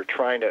you're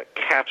trying to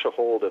catch a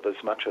hold of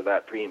as much of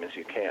that dream as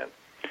you can.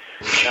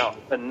 Now,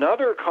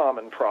 another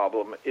common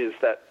problem is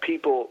that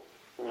people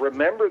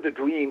remember the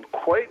dream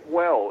quite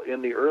well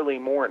in the early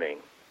morning,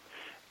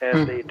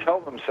 and they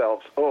tell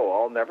themselves, "Oh,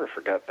 I'll never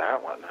forget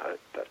that one.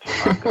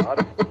 I've got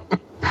it."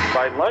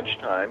 By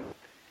lunchtime,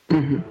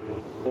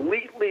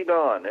 completely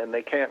gone, and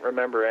they can't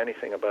remember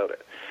anything about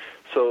it.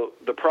 So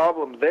the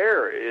problem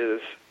there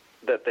is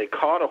that they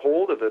caught a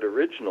hold of it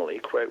originally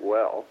quite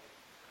well,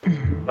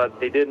 but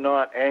they did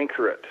not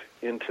anchor it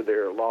into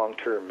their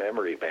long-term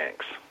memory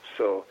banks.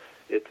 So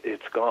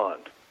it's gone.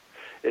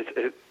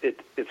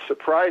 It's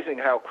surprising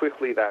how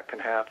quickly that can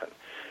happen.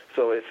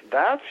 So if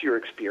that's your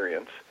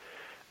experience,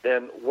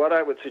 then what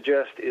I would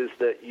suggest is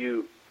that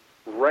you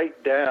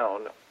write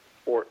down,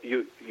 or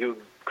you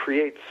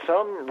create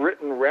some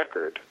written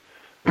record,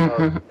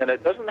 and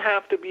it doesn't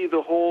have to be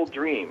the whole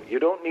dream. You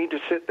don't need to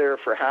sit there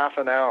for half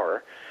an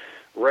hour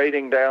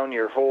writing down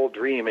your whole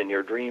dream in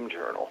your dream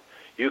journal.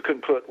 You can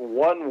put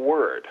one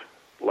word,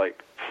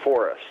 like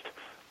forest,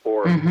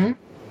 or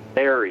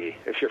Mary,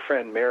 if your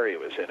friend Mary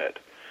was in it,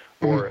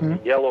 or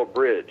yellow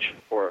bridge,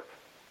 or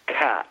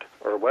cat,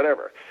 or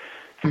whatever.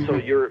 So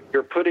you're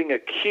putting a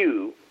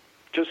cue,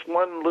 just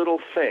one little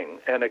thing,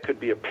 and it could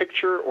be a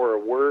picture or a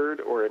word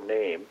or a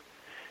name.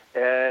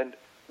 And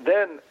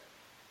then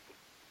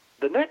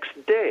the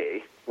next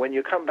day, when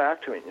you come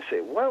back to it and you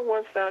say, "What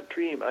was that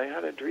dream? I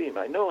had a dream.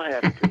 I know I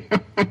had a dream."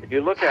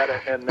 You look at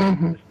it and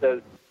then it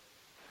says,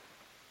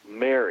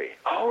 Mary.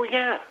 "Oh,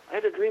 yeah, I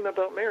had a dream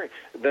about Mary."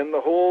 Then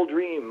the whole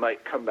dream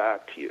might come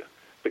back to you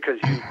because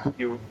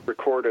you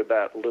recorded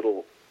that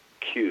little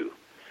cue.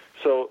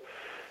 So,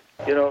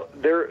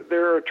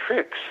 there are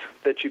tricks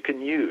that you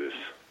can use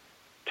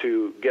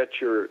to get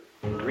your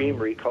dream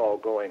recall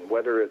going,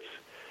 whether it's,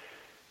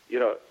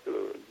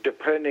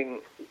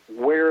 depending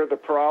where the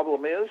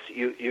problem is,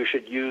 you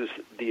should use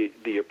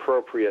the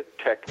appropriate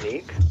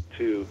technique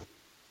to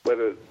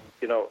whether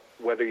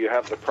you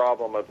have the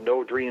problem of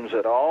no dreams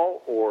at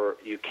all, or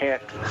you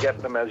can't get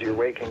them as you're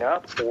waking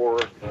up, or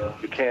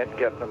you can't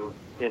get them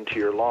into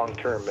your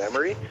long-term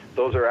memory.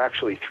 Those are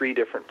actually three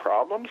different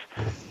problems,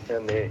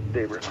 and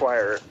they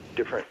require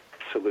different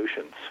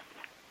solutions.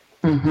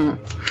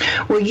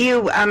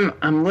 Well,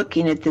 I'm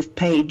looking at this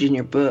page in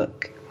your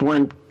book,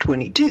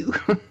 122,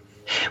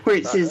 where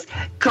it says,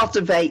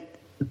 cultivate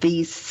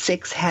these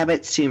 6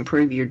 habits to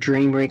improve your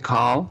dream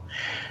recall.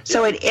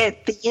 So at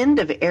the end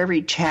of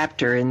every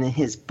chapter in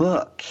his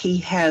book, he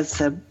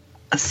has a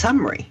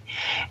summary.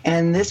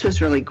 And this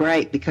was really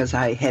great because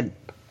I had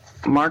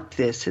marked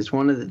this as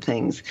one of the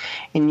things,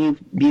 and you've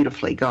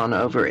beautifully gone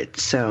over it.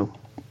 So,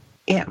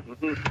 yeah,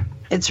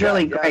 it's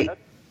really great.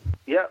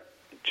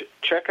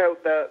 Check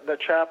out the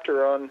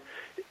chapter on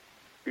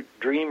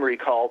dream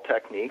recall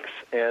techniques,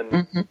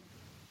 and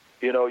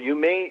you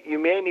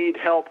may need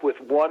help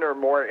with one or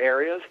more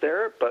areas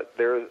there, but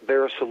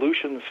there are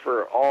solutions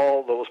for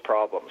all those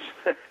problems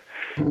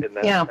in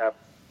that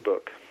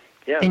book.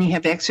 Yeah, and you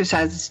have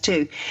exercises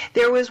too.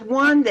 There was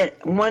one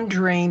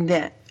dream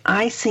that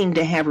I seem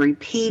to have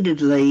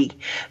repeatedly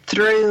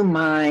through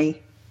my,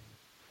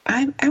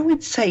 I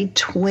would say,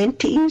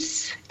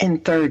 20s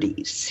and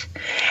 30s.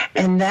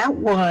 And that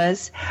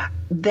was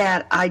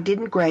that I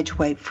didn't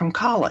graduate from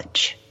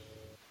college.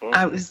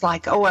 I was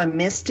like, oh, I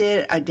missed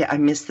it. I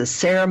missed the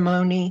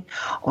ceremony,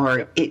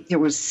 or there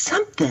was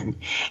something.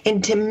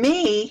 And to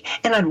me,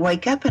 and I'd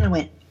wake up and I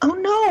went, oh,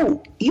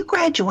 no, you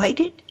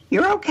graduated.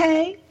 You're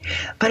okay.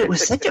 But it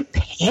was such a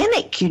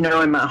panic,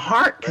 in my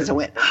heart, because I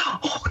went,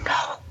 oh,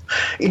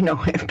 no,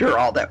 after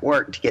all that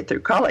work to get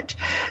through college.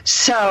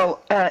 So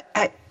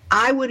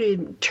I would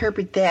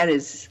interpret that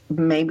as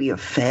maybe a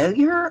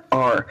failure,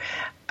 or,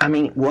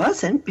 it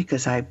wasn't,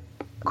 because I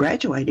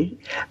graduated,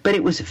 but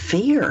it was a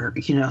fear,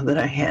 that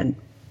I had.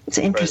 It's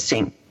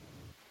interesting.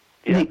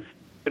 Right.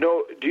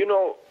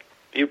 Yeah.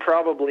 You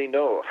probably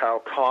know how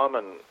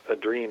common a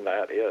dream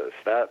that is.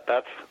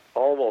 That's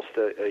almost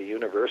a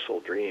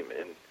universal dream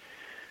in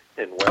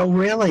women. Oh,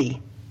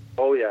 really?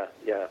 Oh, yeah.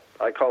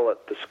 I call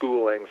it the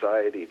school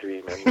anxiety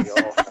dream, and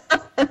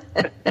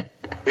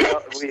we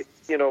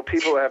all,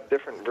 people have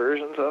different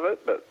versions of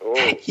it, but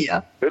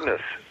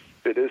goodness,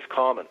 it is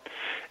common.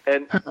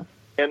 And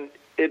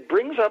it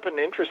brings up an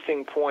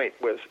interesting point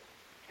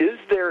is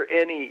there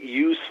any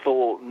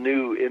useful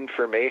new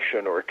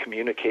information or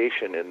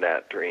communication in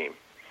that dream?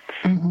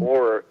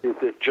 Or is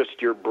it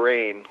just your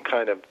brain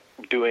kind of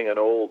doing an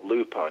old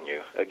loop on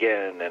you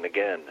again and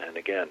again and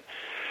again?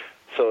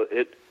 So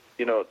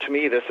to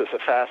me, this is a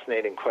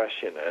fascinating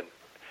question, and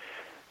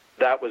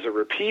that was a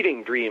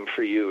repeating dream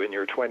for you in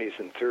your 20s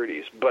and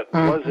 30s, but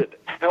was it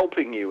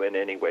helping you in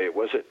any way?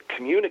 Was it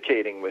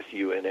communicating with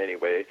you in any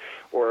way?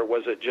 Or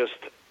was it just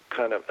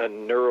kind of a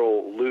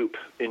neural loop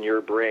in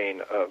your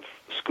brain of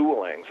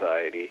school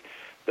anxiety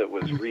that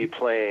was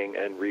replaying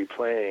and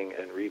replaying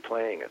and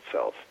replaying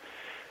itself?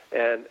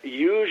 And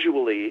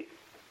usually,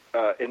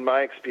 in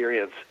my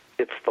experience,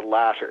 it's the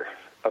latter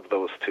of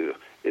those two.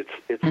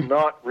 It's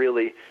not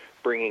really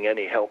bringing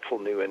any helpful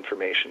new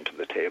information to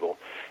the table.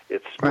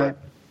 It's what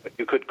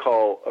you could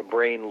call a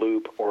brain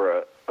loop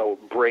or a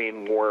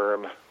brain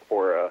worm,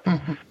 or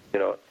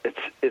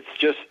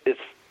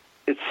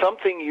it's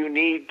something you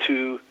need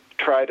to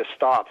try to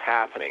stop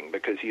happening,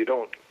 because you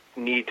don't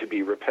need to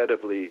be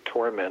repetitively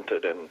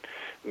tormented and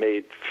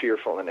made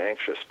fearful and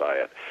anxious by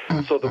it.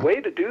 So the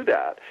way to do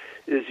that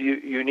is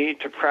you need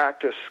to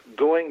practice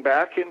going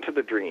back into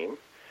the dream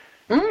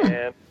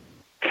and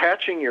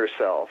catching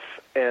yourself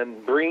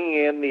and bringing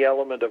in the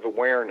element of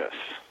awareness.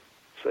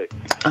 Say,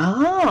 wait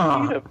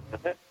a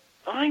minute,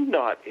 I'm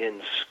not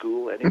in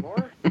school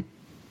anymore.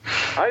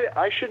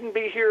 I shouldn't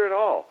be here at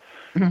all,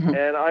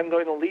 and I'm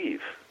going to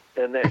leave.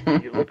 And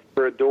then you look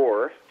for a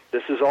door.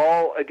 This is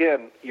all,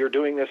 again, you're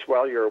doing this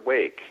while you're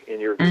awake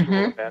in your visual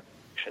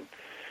imagination.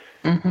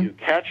 You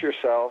catch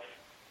yourself,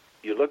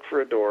 you look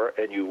for a door,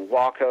 and you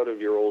walk out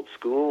of your old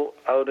school,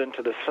 out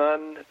into the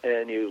sun,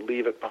 and you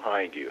leave it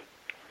behind you.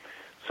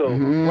 So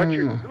what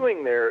you're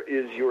doing there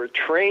is you're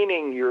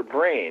training your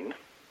brain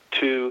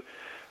to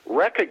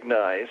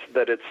recognize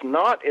that it's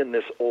not in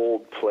this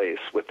old place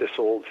with this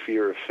old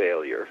fear of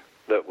failure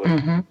that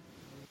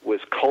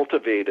was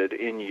cultivated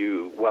in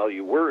you while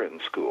you were in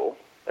school,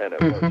 and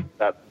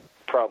that's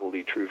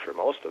probably true for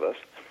most of us.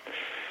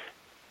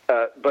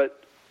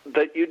 But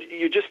that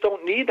you just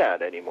don't need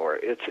that anymore.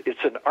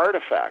 It's an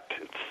artifact.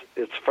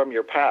 It's from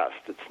your past.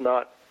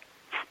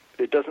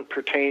 It doesn't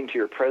pertain to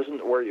your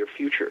present or your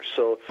future.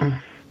 So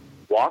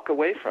walk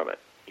away from it.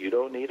 You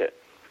don't need it.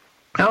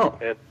 Oh.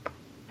 And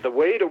the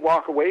way to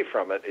walk away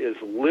from it is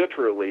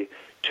literally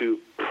to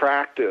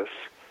practice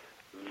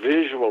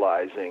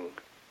visualizing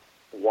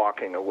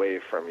walking away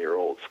from your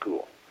old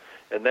school.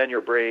 And then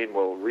your brain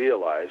will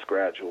realize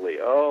gradually,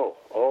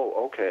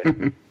 okay,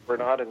 we're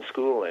not in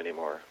school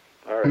anymore.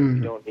 All right, we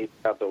don't need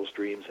to have those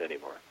dreams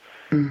anymore.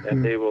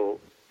 And they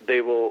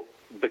will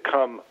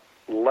become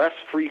less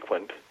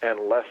frequent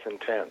and less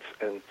intense,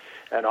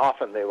 and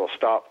often they will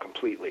stop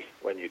completely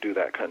when you do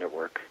that kind of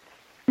work.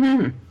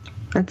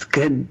 That's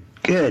good.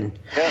 Good.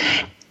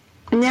 Yeah.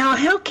 Now,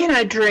 how can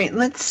I dream?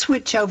 Let's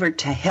switch over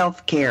to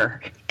healthcare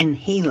and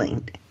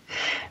healing,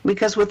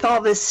 because with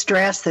all this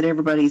stress that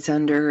everybody's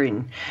under,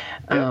 and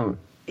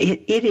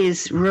it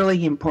is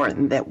really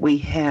important that we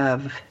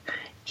have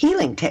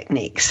healing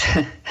techniques.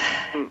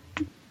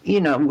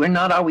 We're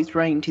not always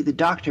running to the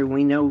doctor.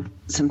 We know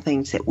some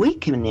things that we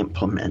can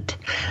implement.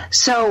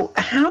 So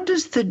how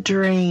does the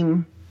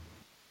dream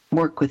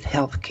work with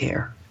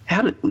healthcare?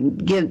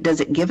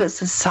 Does it give us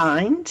the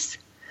signs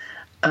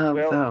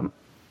of...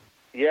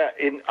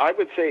 I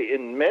would say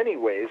in many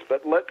ways,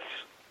 but let's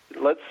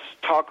let's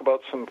talk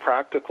about some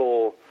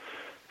practical,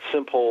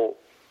 simple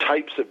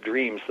types of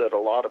dreams that a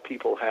lot of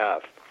people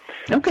have.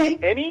 Okay.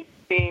 Any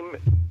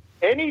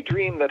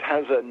dream that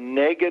has a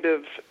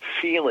negative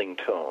feeling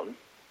tone,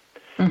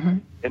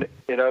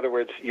 in other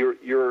words,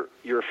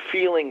 you're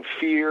feeling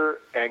fear,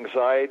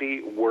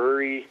 anxiety,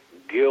 worry,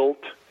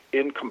 guilt,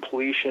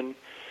 incompletion,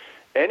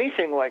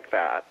 anything like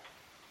that,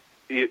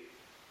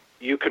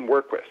 you can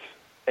work with,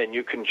 and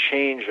you can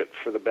change it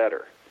for the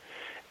better.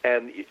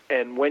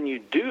 And when you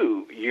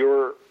do,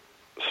 your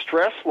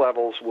stress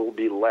levels will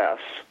be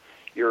less,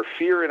 your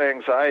fear and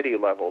anxiety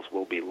levels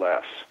will be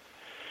less,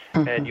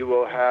 and you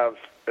will have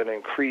an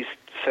increased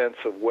sense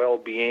of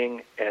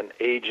well-being and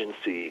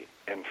agency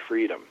and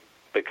freedom,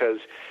 because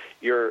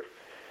you're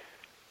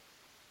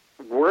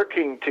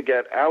working to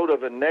get out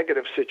of a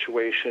negative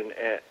situation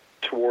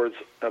towards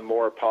a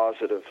more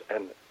positive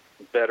and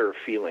better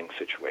feeling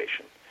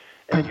situation.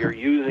 And you're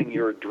using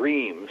your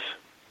dreams,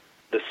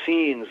 the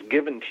scenes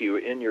given to you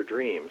in your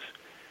dreams,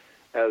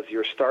 as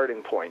your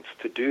starting points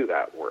to do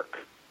that work.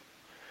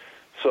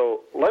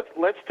 So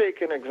let's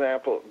take an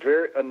example.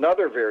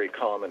 Another very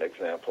common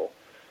example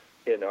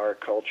in our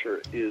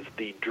culture is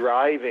the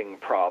driving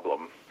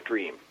problem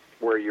dream,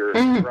 where you're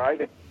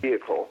driving a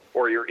vehicle,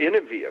 or you're in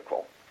a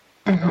vehicle,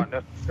 not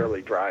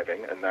necessarily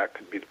driving, and that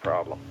could be the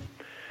problem.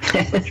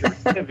 But you're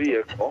in a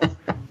vehicle,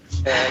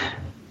 and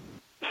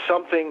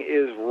something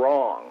is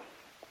wrong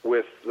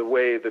with the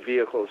way the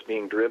vehicle is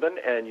being driven,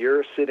 and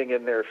you're sitting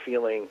in there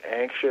feeling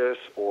anxious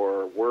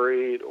or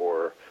worried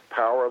or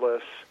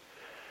powerless.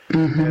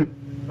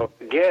 And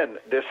again,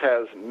 this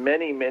has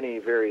many, many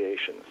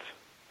variations.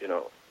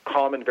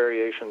 Common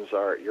variations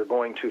are you're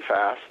going too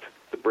fast,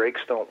 the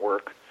brakes don't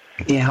work,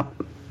 the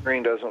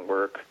steering doesn't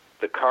work,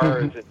 the car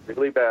is in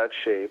really bad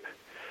shape,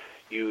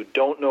 you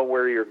don't know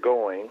where you're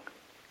going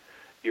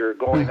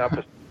up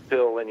a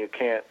hill and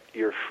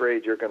you're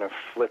afraid you're going to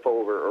flip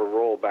over or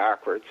roll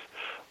backwards,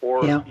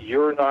 or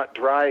you're not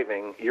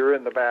driving, you're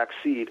in the back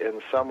seat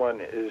and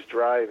someone is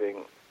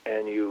driving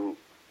and you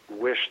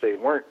wish they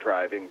weren't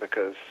driving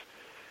because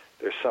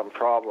there's some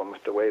problem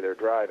with the way they're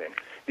driving.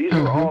 These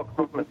are all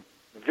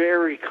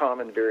very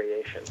common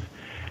variations,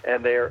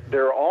 and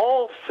they're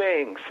all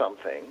saying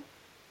something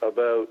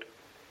about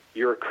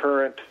your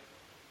current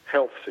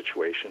health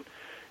situation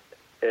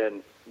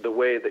and the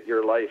way that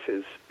your life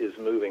is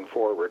moving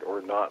forward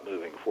or not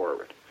moving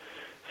forward.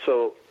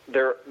 So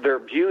they're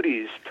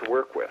beauties to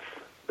work with.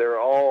 They're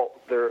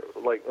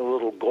like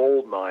little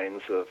gold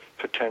mines of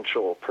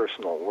potential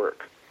personal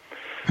work.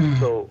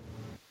 So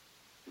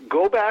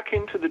go back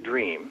into the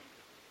dream.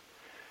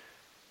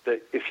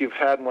 That if you've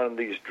had one of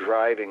these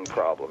driving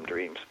problem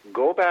dreams,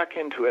 go back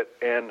into it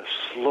and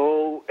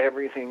slow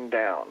everything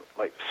down,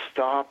 like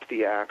stop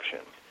the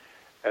action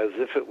as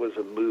if it was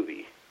a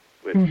movie,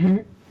 which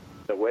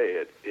the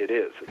way it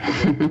is. It's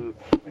a little movie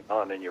going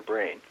on in your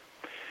brain.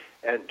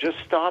 And just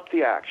stop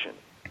the action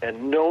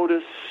and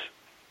notice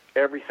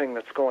everything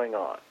that's going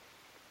on.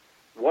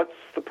 What's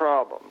the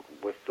problem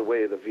with the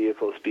way the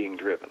vehicle is being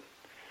driven?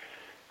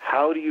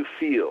 How do you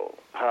feel?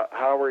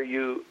 How are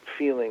you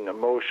feeling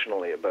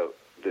emotionally about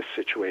this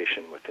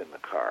situation within the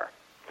car?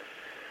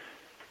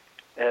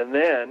 And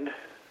then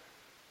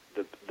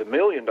the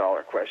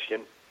million-dollar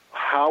question,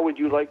 how would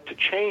you like to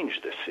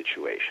change this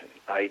situation,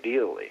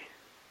 ideally?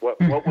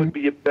 What would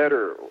be a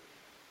better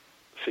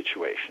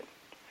situation?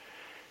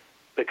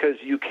 Because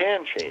you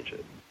can change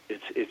it.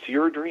 It's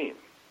your dream.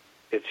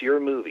 It's your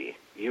movie.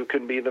 You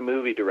can be the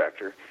movie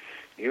director.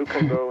 You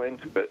can go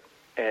into it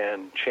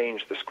and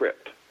change the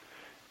script.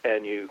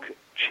 And you can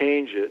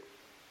change it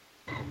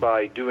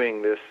by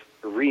doing this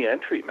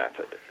re-entry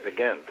method,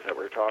 again, that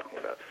we're talking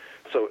about.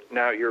 So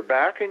now you're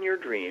back in your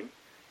dream,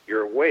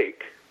 you're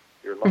awake,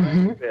 you're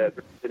lying in bed,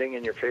 sitting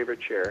in your favorite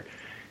chair,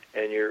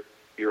 and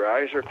your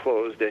eyes are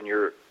closed, and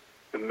you're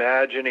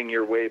imagining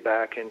your way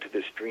back into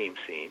this dream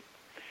scene.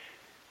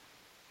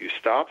 You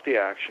stop the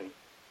action,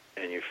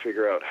 and you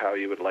figure out how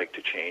you would like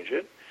to change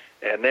it,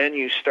 and then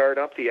you start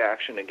up the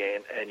action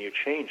again, and you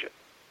change it.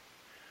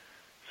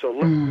 So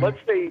let's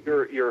say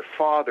your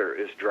father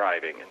is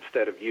driving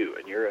instead of you,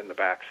 and you're in the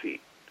back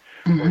seat.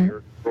 Or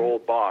your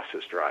old boss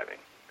is driving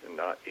and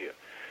not you.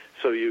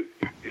 So you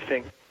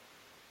think,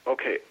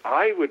 okay,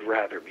 I would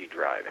rather be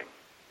driving,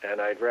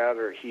 and I'd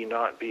rather he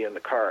not be in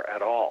the car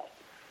at all.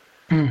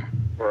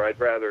 Or I'd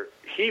rather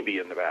he be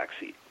in the back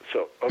seat.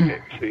 So,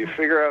 okay, so you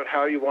figure out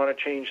how you want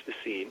to change the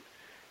scene,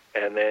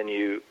 and then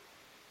you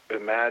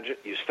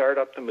start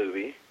up the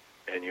movie,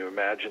 and you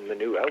imagine the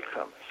new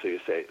outcome. So you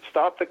say,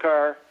 stop the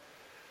car.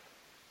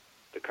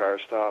 The car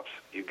stops.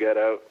 You get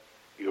out.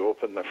 You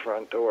open the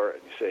front door,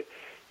 and you say,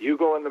 you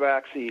go in the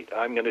back seat,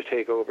 I'm going to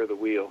take over the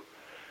wheel.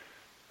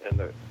 And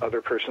the other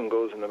person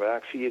goes in the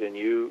back seat, and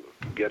you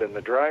get in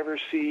the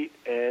driver's seat,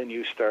 and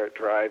you start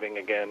driving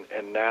again.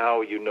 And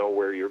now you know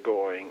where you're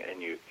going,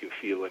 and you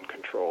feel in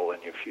control,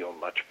 and you feel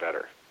much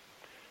better.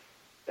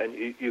 And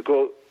you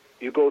go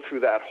through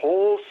that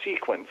whole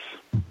sequence,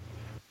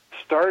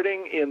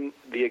 starting in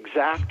the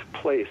exact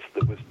place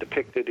that was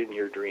depicted in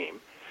your dream,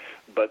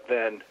 but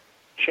then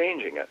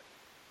changing it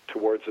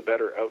towards a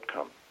better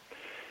outcome.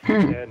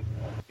 And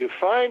you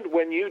find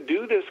when you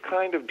do this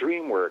kind of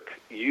dream work,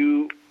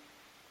 you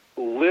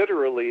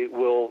literally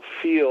will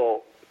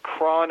feel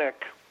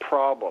chronic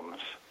problems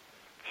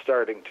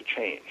starting to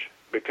change,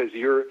 because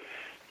you're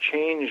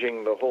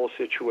changing the whole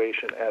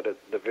situation at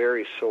the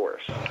very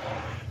source,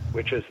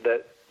 which is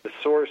that the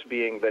source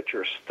being that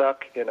you're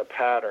stuck in a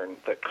pattern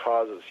that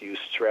causes you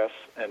stress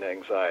and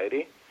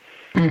anxiety.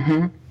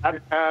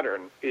 That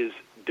pattern is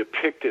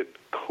depicted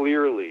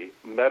clearly,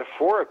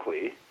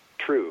 metaphorically,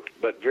 true,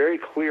 but very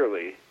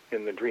clearly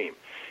in the dream.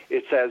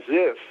 It's as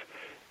if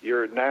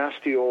your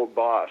nasty old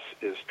boss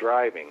is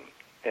driving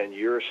and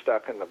you're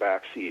stuck in the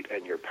back seat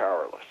and you're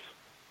powerless.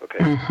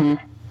 Okay?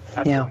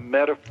 That's a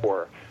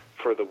metaphor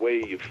for the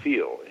way you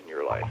feel in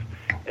your life.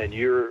 And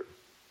you're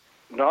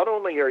not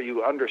only are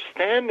you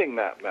understanding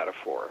that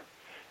metaphor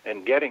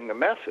and getting the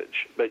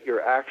message, but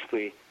you're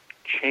actually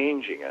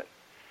changing it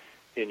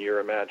in your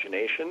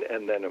imagination,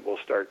 and then it will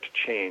start to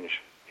change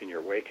in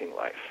your waking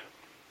life.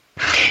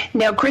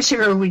 Now,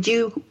 Christopher, would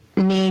you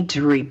need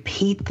to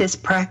repeat this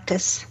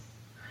practice?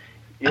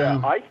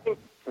 Yeah, I think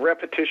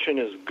repetition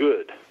is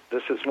good.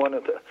 This is one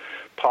of the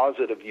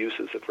positive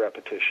uses of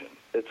repetition.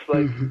 It's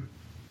like,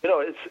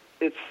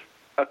 it's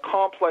a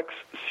complex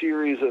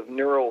series of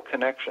neural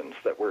connections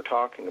that we're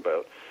talking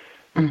about.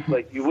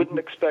 Like, you wouldn't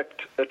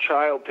expect a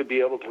child to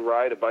be able to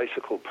ride a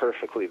bicycle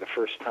perfectly the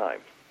first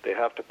time. They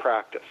have to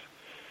practice.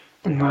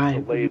 They have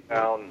to lay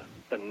down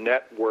a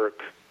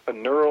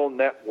neural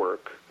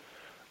network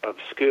of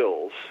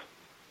skills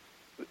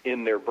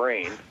in their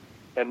brain.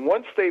 And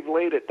once they've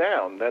laid it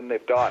down, then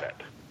they've got it.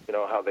 You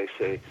know how they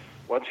say,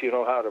 once you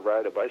know how to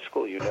ride a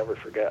bicycle, you never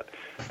forget.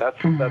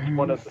 That's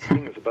one of the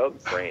things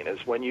about the brain,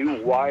 is when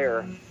you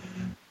wire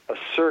a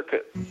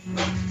circuit,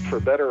 for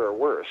better or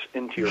worse,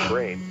 into your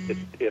brain,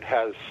 it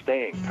has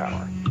staying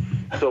power.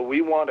 So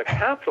we want to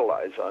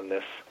capitalize on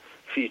this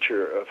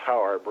feature of how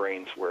our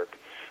brains work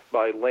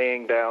by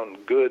laying down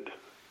good,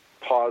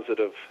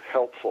 positive,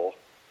 helpful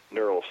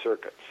neural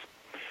circuits.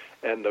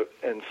 And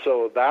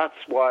so that's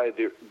why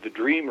the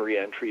dream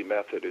reentry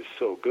method is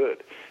so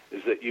good,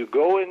 is that you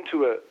go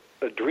into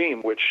a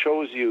dream which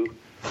shows you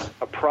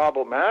a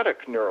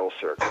problematic neural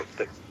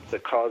circuit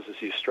that causes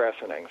you stress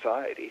and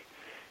anxiety,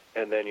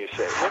 and then you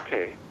say,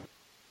 okay,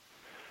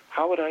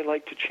 how would I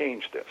like to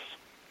change this?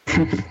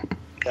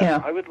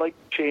 I would like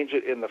to change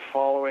it in the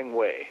following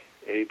way,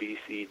 A, B,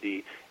 C,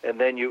 D, and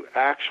then you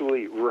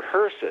actually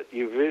rehearse it.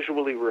 You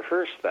visually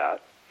rehearse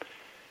that,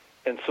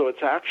 and so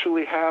it's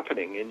actually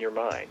happening in your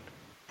mind.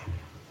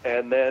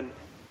 And then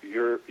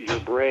your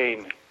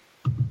brain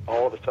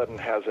all of a sudden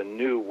has a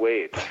new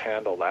way to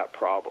handle that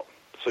problem.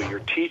 So you're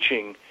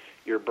teaching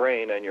your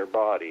brain and your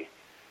body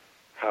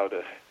how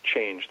to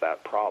change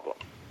that problem.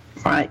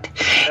 Right.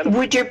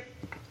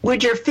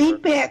 Would your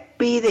feedback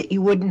be that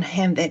you wouldn't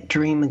have that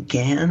dream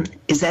again?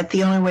 Is that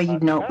the only way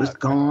you'd know it was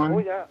gone? Oh,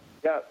 yeah.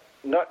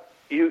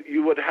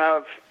 You would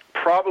have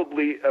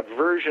probably a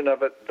version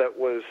of it that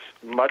was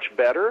much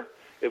better.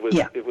 It was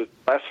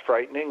less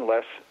frightening,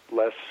 less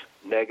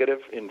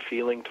negative in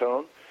feeling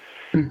tone.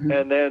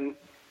 And then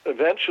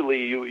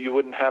eventually you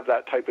wouldn't have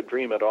that type of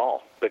dream at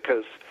all,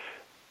 because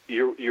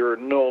you're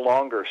no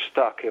longer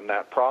stuck in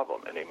that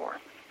problem anymore.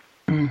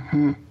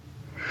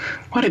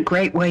 What a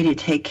great way to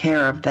take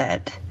care of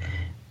that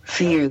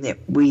fear that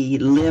we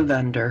live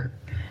under,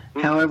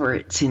 however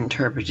it's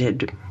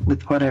interpreted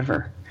with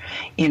whatever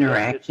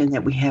interaction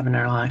that we have in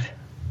our life.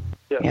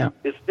 Yeah.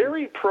 It's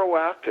very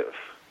proactive.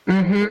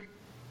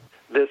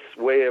 This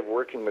way of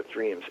working with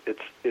dreams.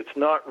 It's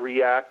not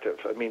reactive.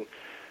 I mean,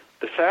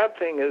 the sad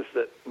thing is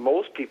that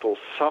most people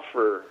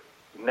suffer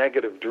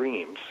negative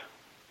dreams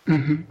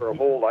for a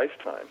whole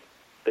lifetime.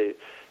 They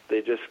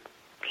just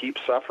keep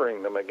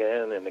suffering them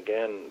again and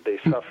again. They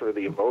suffer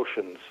the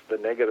emotions, the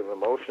negative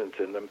emotions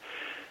in them.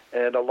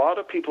 And a lot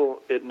of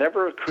people, it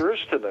never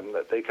occurs to them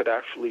that they could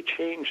actually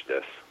change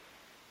this.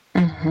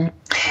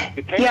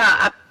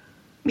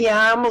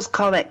 I almost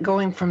call that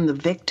going from the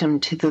victim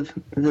to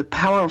the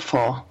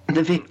powerful,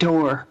 the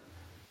victor,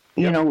 where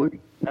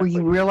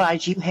you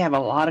realize you have a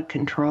lot of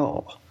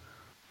control.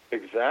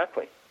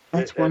 Exactly.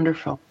 That's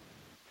wonderful.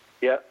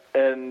 Yeah,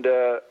 and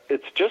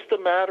it's just a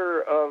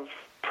matter of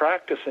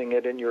practicing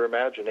it in your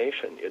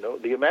imagination.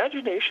 The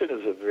imagination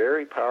is a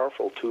very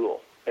powerful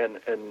tool and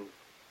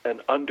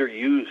an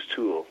underused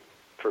tool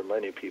for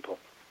many people.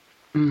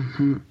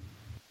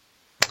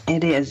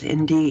 It is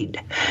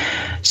indeed.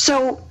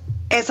 So,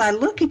 as I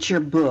look at your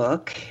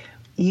book,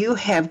 you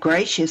have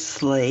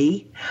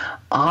graciously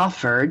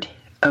offered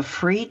a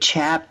free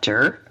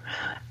chapter.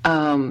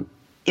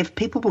 If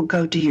people will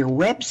go to your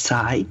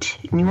website,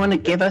 and you want to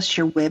give us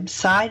your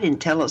website and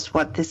tell us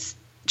what this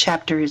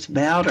chapter is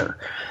about, or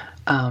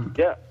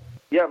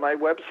my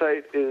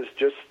website is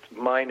just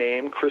my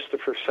name,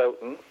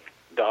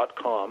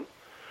 ChristopherSowton.com.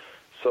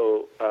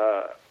 So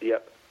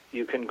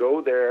you can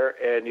go there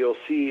and you'll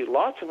see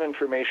lots of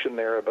information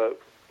there about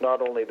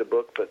not only the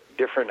book but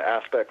different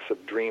aspects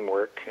of dream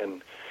work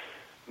and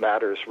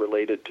matters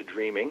related to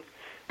dreaming.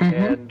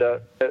 And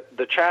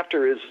the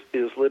chapter is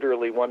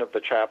literally one of the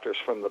chapters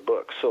from the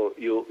book. So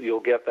you'll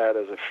get that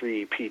as a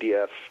free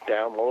PDF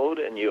download,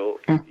 and you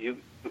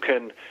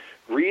can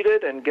read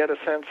it and get a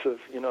sense of,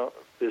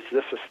 is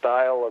this a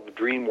style of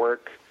dream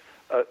work,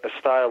 a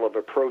style of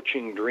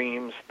approaching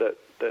dreams that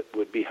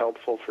would be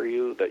helpful for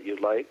you, that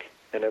you'd like?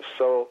 And if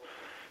so,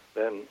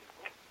 then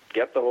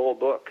get the whole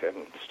book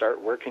and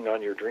start working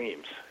on your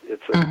dreams.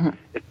 It's a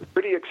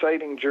pretty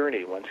exciting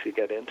journey once you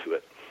get into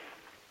it.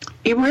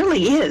 It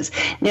really is.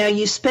 Now,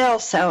 you spell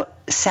Sowton,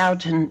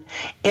 Sowton,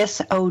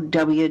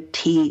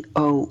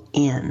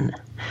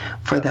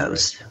 for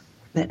those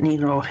that need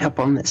a little help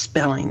on the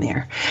spelling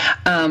there.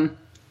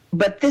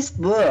 But this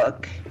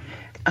book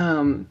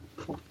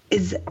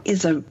is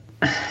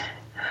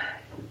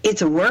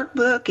it's a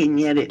workbook, and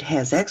yet it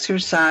has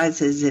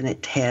exercises, and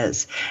it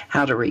has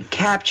how to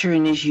recapture.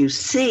 And as you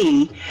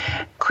see,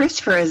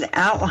 Christopher has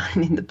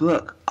outlined in the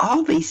book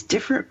all these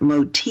different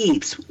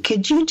motifs.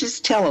 Could you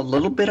just tell a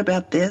little bit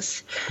about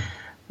this?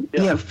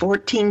 Yeah. You have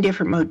 14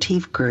 different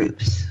motif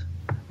groups.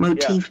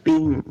 Motif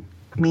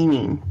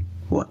meaning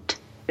what?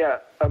 Yeah,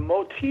 a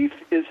motif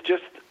is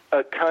just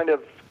a kind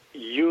of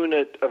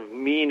unit of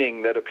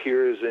meaning that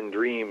appears in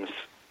dreams,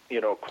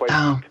 quite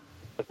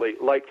frequently.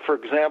 Like, for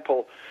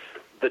example,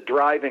 the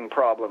driving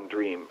problem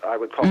dream, I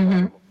would call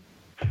that.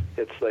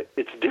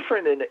 It's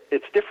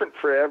different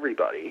for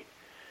everybody,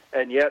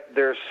 and yet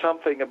there's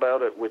something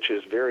about it which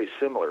is very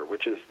similar,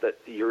 which is that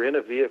you're in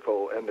a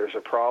vehicle and there's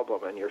a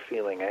problem and you're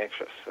feeling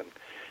anxious, and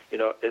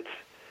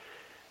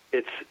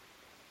it's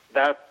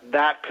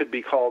that could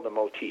be called a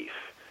motif.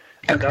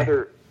 Okay.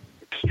 Another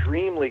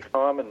extremely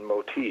common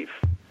motif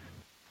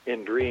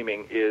in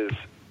dreaming is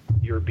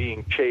you're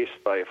being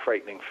chased by a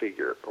frightening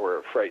figure, or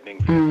a frightening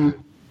figure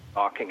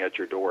knocking at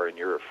your door and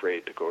you're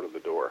afraid to go to the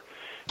door.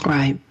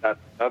 Right. That's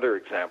another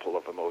example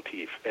of a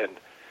motif. And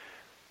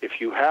if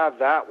you have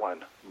that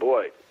one,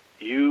 boy,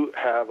 you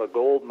have a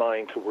gold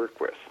mine to work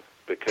with,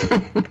 because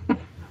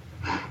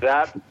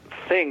that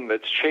thing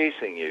that's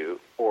chasing you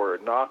or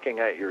knocking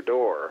at your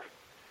door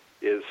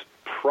is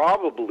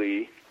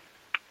probably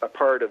a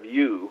part of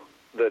you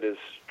that is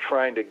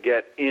trying to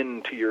get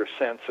into your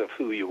sense of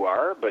who you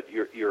are, but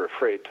you're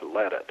afraid to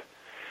let it.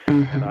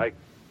 And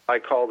I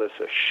call this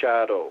a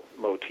shadow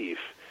motif,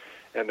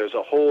 and there's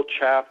a whole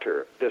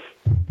chapter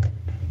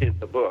in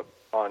the book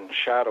on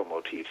shadow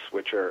motifs,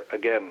 which are,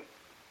 again,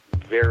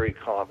 very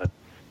common,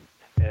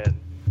 and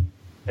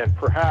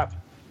perhaps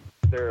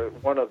they're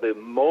one of the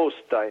most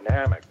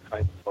dynamic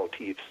kind of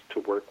motifs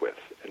to work with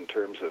in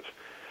terms of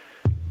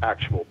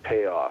actual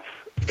payoff,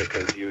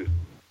 because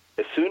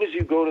as soon as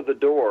you go to the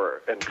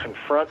door and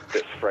confront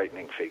this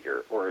frightening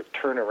figure, or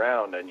turn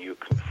around and you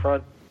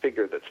confront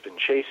figure that's been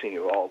chasing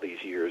you all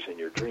these years in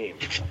your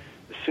dreams,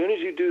 as soon as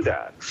you do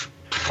that,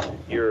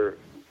 you're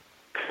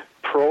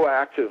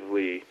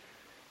proactively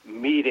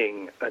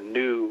meeting a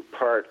new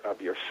part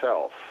of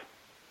yourself,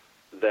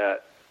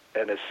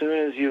 and as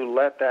soon as you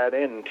let that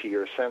into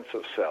your sense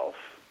of self,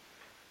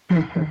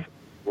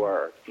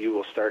 you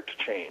will start to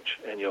change,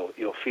 and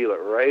you'll feel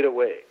it right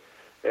away.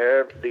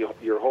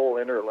 Your whole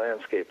inner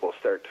landscape will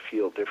start to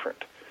feel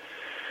different.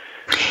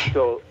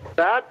 So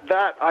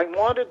that I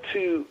wanted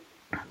to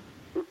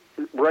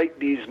write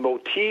these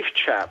motif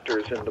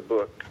chapters in the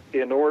book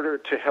in order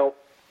to help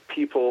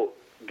people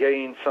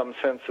gain some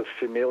sense of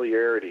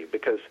familiarity,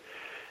 because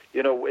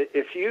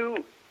if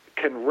you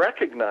can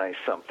recognize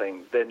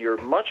something, then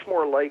you're much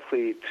more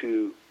likely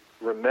to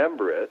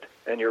remember it,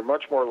 and you're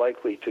much more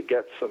likely to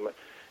get some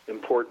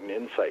important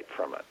insight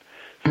from it.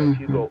 So if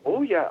you go,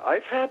 oh yeah,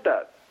 I've had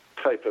that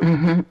type of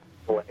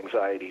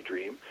anxiety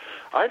dream,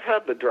 I've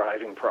had the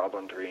driving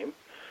problem dream,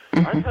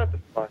 I've had the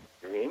fun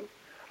dream,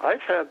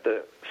 I've had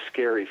the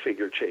scary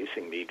figure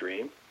chasing me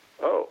dream.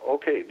 Oh,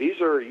 okay, these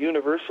are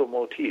universal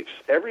motifs.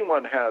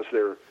 Everyone has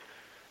their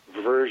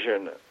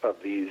version of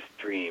these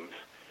dreams,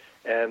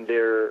 and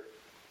they're,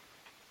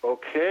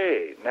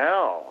 okay,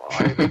 now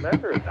I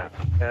remember that.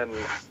 And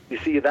you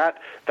see, that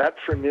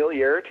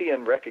familiarity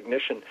and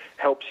recognition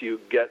helps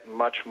you get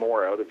much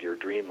more out of your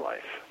dream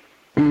life.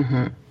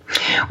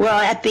 Well,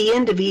 at the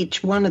end of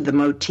each one of the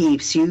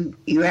motifs,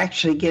 you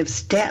actually give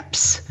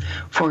steps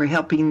for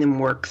helping them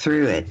work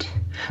through it.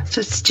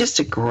 So it's just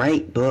a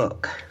great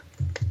book.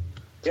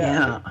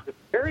 Yeah. It's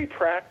very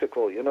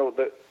practical.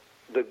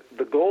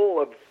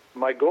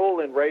 My goal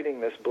in writing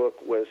this book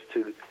was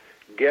to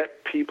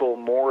get people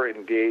more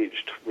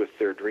engaged with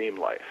their dream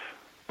life.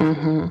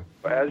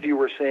 As you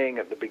were saying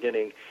at the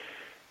beginning,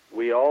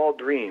 we all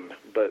dream,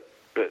 but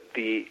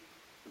the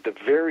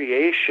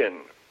variation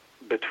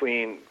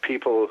between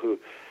people who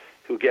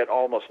get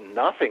almost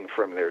nothing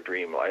from their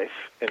dream life,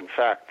 in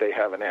fact, they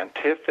have an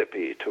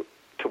antipathy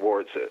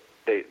towards it.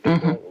 They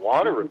don't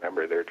want to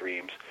remember their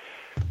dreams,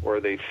 or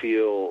they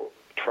feel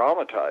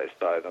traumatized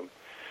by them,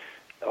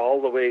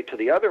 all the way to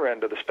the other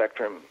end of the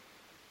spectrum,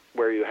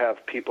 where you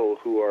have people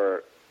who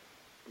are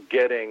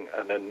getting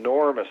an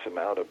enormous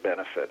amount of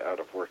benefit out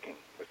of working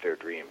with their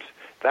dreams.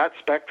 That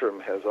spectrum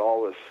has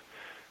always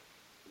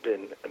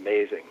been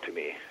amazing to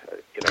me.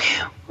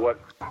 What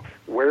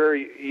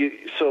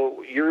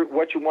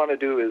you want to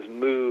do is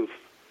move.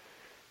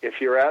 If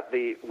you're at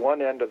the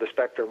one end of the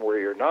spectrum where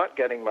you're not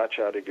getting much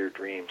out of your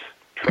dreams,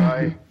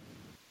 try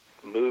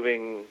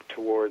moving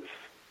towards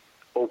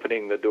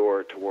opening the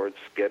door towards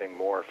getting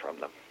more from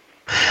them.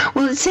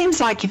 Well, it seems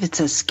like if it's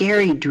a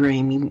scary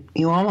dream,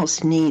 you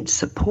almost need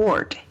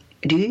support.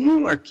 Do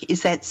you, or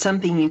is that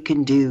something you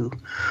can do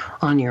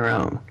on your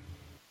own?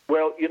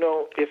 Well,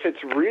 if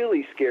it's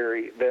really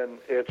scary, then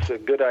it's a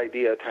good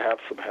idea to have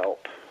some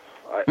help.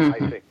 I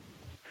think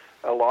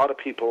a lot of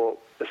people,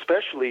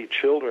 especially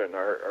children,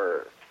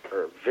 are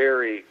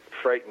very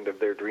frightened of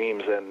their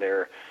dreams, and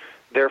they're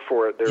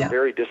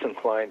very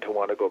disinclined to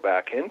want to go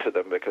back into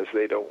them because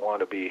they don't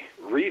want to be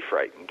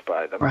re-frightened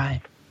by them.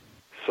 Right.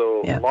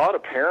 So a lot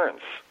of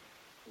parents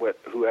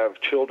who have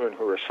children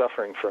who are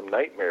suffering from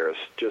nightmares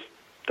just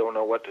don't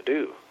know what to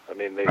do. I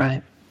mean,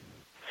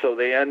 so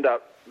they end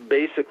up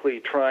basically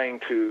trying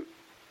to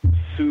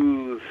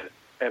soothe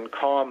and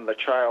calm the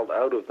child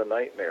out of the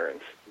nightmare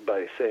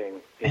by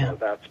saying,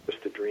 that's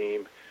just a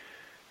dream,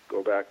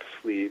 go back to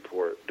sleep,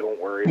 or don't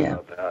worry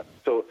about that.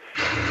 So,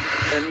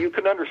 and you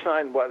can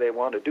understand why they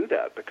want to do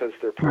that, because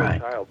their poor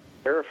child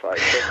is terrified.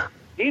 But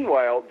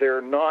meanwhile,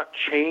 they're not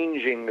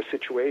changing the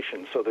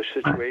situation, so the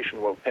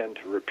situation will tend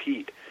to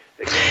repeat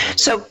again.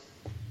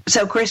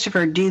 So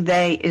Christopher,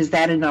 is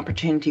that an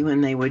opportunity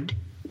when they would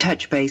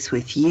touch base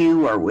with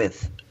you or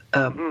with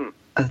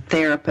a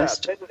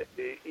therapist?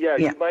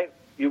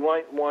 You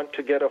might want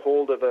to get a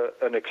hold of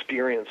an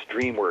experienced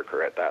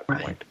Dreamworker at that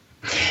point.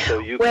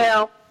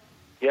 So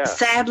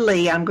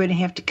sadly, I'm going to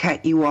have to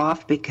cut you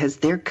off because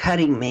they're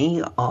cutting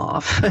me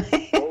off.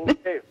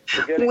 Okay,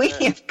 we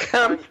have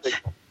come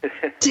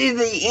to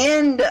the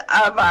end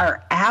of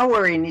our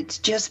hour, and it's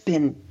just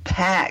been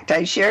packed.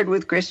 I shared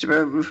with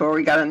Christopher before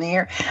we got on the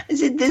air. I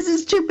said, this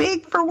is too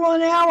big for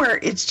 1 hour.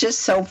 It's just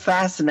so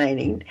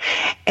fascinating.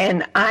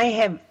 And I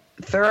have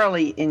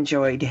thoroughly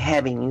enjoyed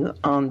having you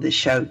on the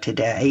show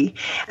today,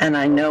 and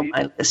I know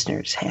my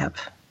listeners have.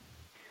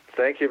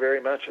 Thank you very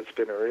much. It's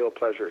been a real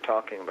pleasure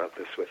talking about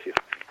this with you.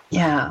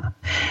 Yeah.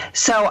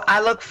 So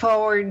I look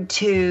forward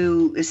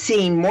to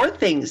seeing more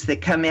things that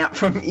come out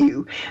from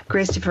you,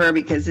 Christopher,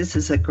 because this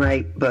is a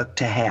great book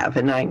to have,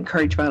 and I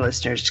encourage my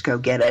listeners to go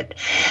get it.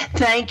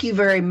 Thank you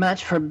very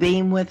much for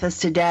being with us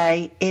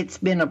today. It's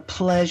been a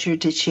pleasure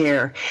to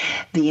share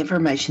the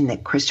information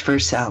that Christopher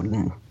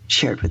Sowton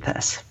shared with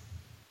us.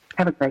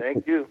 Have a great day.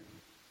 Thank you.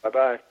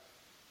 Bye-bye.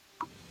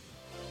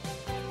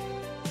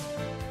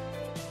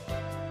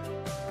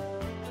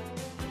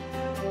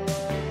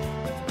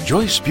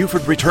 Joyce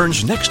Buford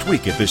returns next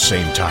week at this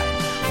same time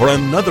for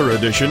another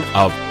edition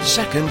of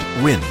Second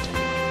Wind.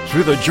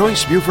 Through the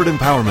Joyce Buford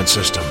Empowerment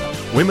System,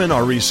 women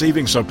are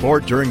receiving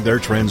support during their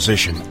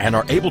transition and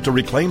are able to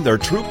reclaim their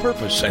true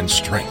purpose and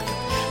strength.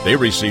 They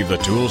receive the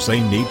tools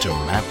they need to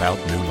map out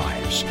new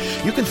lives.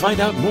 You can find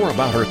out more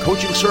about her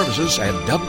coaching services at